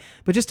different way,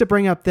 but just to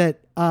bring up that,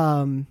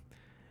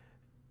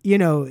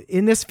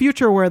 in this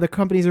future where the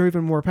companies are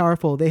even more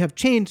powerful, they have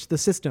changed the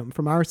system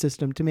from our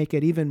system to make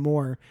it even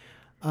more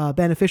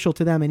beneficial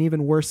to them and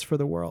even worse for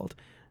the world.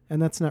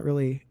 And that's not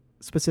really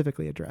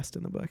specifically addressed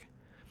in the book.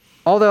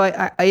 Although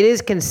it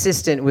is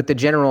consistent with the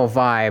general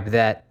vibe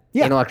that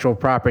intellectual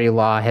property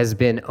law has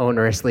been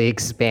onerously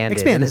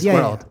expanded in this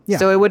world. Yeah.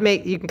 So it would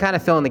you can kind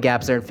of fill in the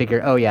gaps there and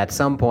figure, at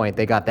some point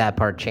they got that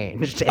part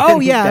changed.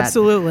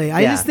 Absolutely.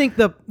 I just think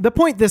the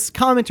point this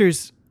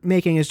commenter's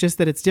making is just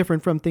that it's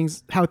different from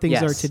how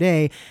things are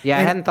today. Yeah,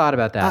 and I hadn't thought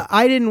about that.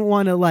 I didn't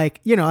want to I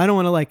don't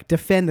want to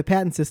defend the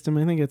patent system.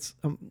 I think it's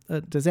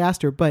a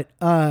disaster, but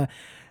I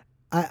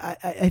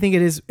think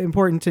it is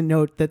important to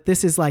note that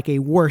this is like a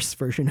worse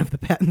version of the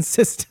patent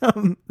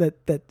system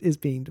that is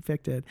being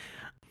depicted.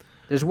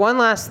 There's one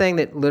last thing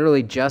that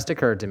literally just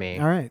occurred to me.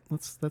 All right,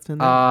 let's end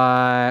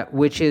there.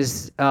 Which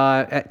is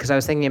because I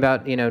was thinking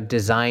about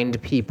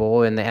designed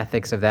people and the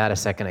ethics of that a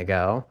second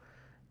ago,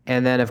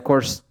 and then of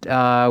course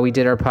we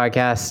did our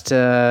podcast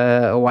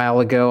a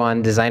while ago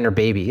on designer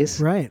babies,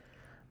 right?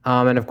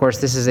 And of course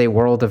this is a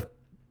world of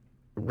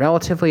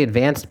relatively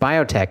advanced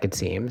biotech, it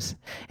seems.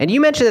 And you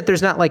mentioned that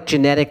there's not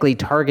genetically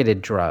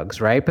targeted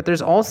drugs, right? But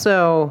there's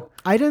also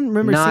I didn't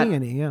remember seeing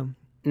any. Yeah.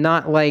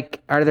 Not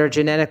are there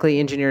genetically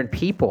engineered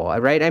people,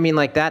 right? I mean,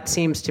 that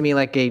seems to me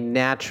like a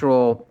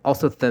natural,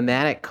 also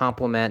thematic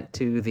complement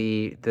to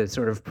the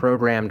sort of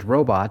programmed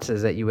robots,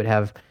 is that you would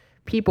have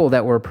people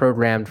that were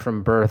programmed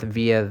from birth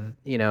via,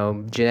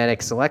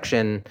 genetic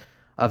selection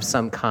of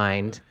some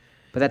kind,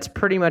 but that's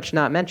pretty much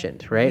not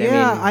mentioned, right?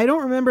 Yeah, I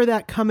don't remember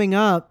that coming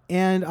up,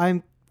 and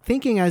I'm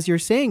thinking as you're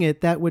saying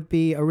it, that would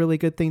be a really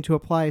good thing to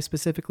apply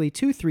specifically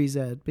to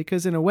 3Z,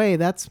 because in a way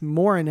that's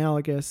more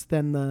analogous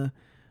than the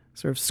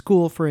sort of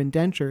school for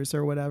indentures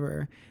or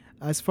whatever,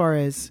 as far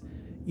as,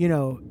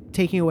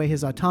 taking away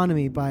his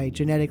autonomy by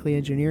genetically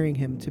engineering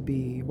him to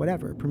be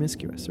whatever,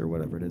 promiscuous or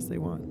whatever it is they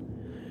want.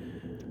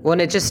 Well,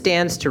 and it just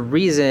stands to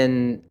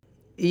reason.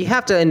 You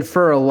have to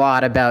infer a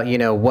lot about,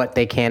 what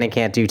they can and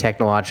can't do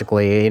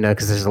technologically,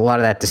 because there's a lot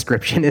of that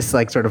description is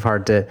sort of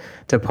hard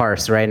to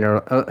parse, right? And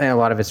a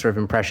lot of it's sort of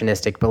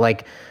impressionistic,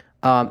 but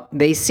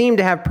they seem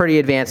to have pretty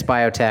advanced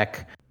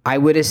biotech. I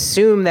would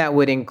assume that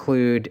would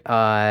include,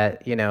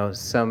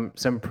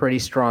 some pretty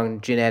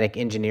strong genetic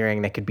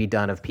engineering that could be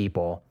done of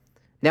people.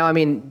 Now, I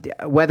mean,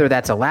 whether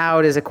that's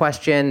allowed is a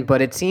question,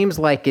 but it seems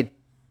like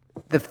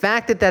the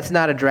fact that that's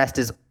not addressed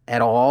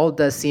at all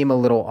does seem a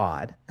little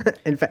odd.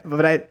 In fact,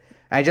 but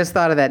I just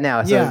thought of that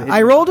now. So yeah,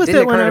 I rolled with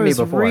it when I was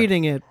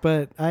reading it,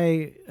 but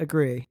I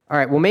agree. All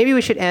right, well, maybe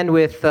we should end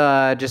with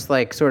just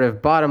sort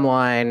of bottom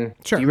line.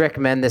 Sure. Do you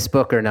recommend this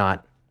book or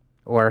not?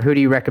 Or who do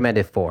you recommend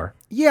it for?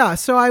 Yeah,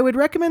 so I would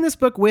recommend this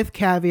book with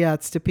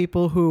caveats to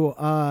people who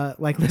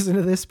listen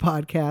to this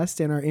podcast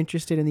and are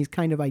interested in these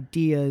kind of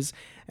ideas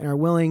and are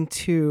willing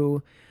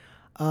to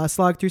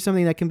slog through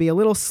something that can be a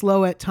little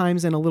slow at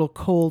times and a little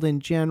cold in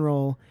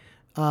general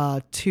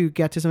to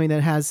get to something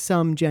that has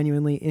some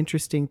genuinely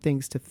interesting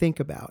things to think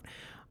about.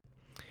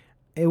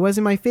 It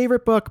wasn't my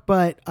favorite book,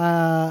 but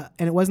and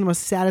it wasn't the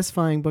most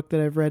satisfying book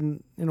that I've read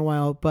in a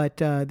while, but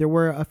there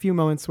were a few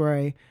moments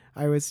where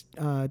I was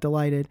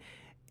delighted,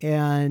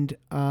 and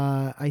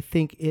I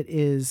think it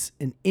is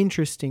an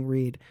interesting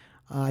read.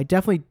 I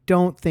definitely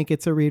don't think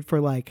it's a read for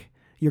like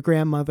your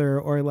grandmother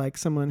or like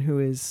someone who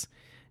is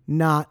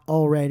not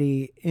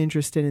already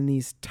interested in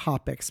these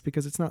topics,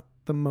 because it's not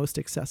the most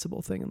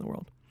accessible thing in the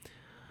world.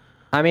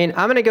 I mean,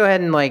 I'm going to go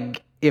ahead and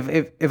like,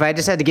 if I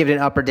just had to give it an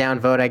up or down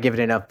vote, I'd give it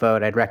an up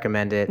vote. I'd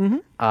recommend it. Mm-hmm.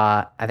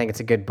 I think it's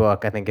a good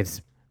book. I think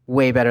it's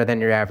way better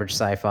than your average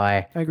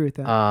sci-fi. I agree with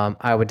that.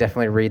 I would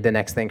definitely read the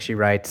next thing she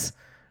writes.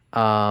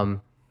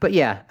 But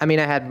yeah, I mean,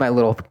 I had my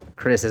little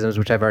criticisms,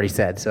 which I've already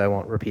said, so I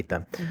won't repeat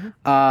them.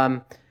 Mm-hmm.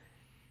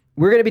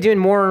 We're going to be doing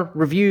more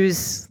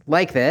reviews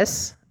like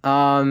this.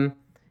 And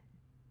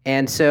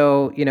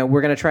so,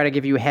 we're going to try to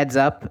give you a heads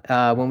up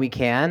when we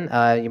can.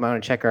 You might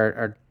want to check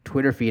our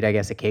Twitter feed, I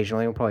guess,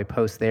 occasionally. We'll probably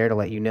post there to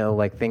let you know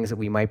like things that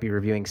we might be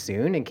reviewing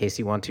soon in case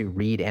you want to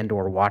read and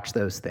or watch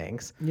those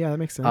things. Yeah, that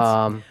makes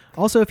sense.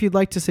 Also, if you'd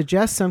like to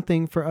suggest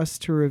something for us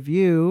to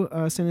review,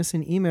 send us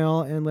an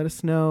email and let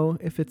us know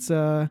if it's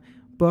a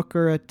book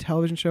or a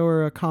television show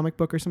or a comic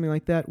book or something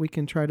like that. We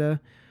can try to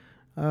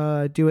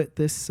do it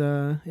this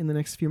in the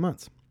next few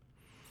months.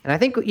 And I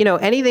think,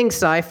 anything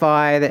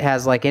sci-fi that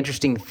has like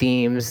interesting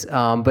themes,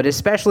 but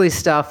especially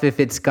stuff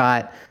if it's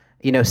got,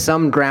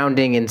 some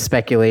grounding in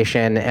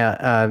speculation,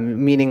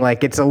 meaning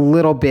like it's a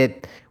little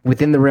bit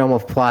within the realm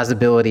of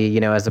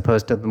plausibility, as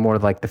opposed to more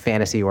like the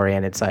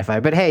fantasy-oriented sci-fi.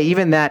 But hey,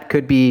 even that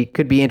could be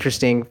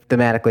interesting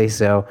thematically.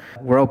 So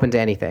we're open to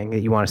anything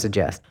that you want to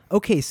suggest.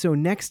 Okay, so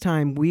next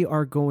time we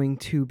are going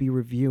to be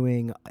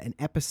reviewing an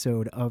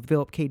episode of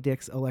Philip K.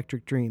 Dick's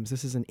Electric Dreams.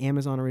 This is an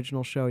Amazon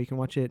original show. You can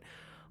watch it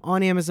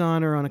on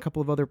Amazon or on a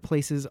couple of other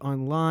places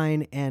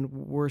online, and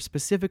we're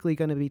specifically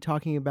going to be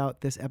talking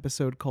about this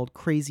episode called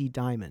Crazy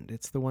Diamond.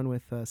 It's the one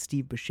with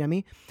Steve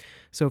Buscemi.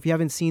 So if you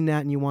haven't seen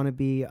that and you want to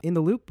be in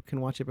the loop, you can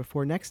watch it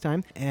before next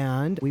time,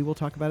 and we will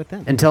talk about it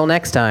then. Until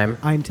next time,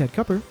 I'm Ted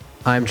Cupper.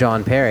 I'm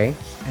John Perry.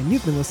 And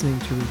you've been listening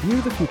to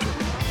Review the Future.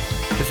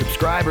 To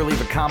subscribe or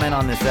leave a comment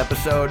on this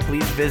episode,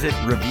 please visit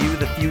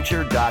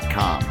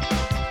reviewthefuture.com.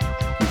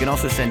 You can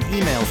also send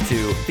emails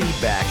to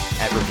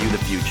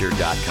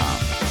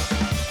feedback@reviewthefuture.com.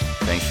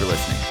 Thanks for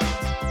listening.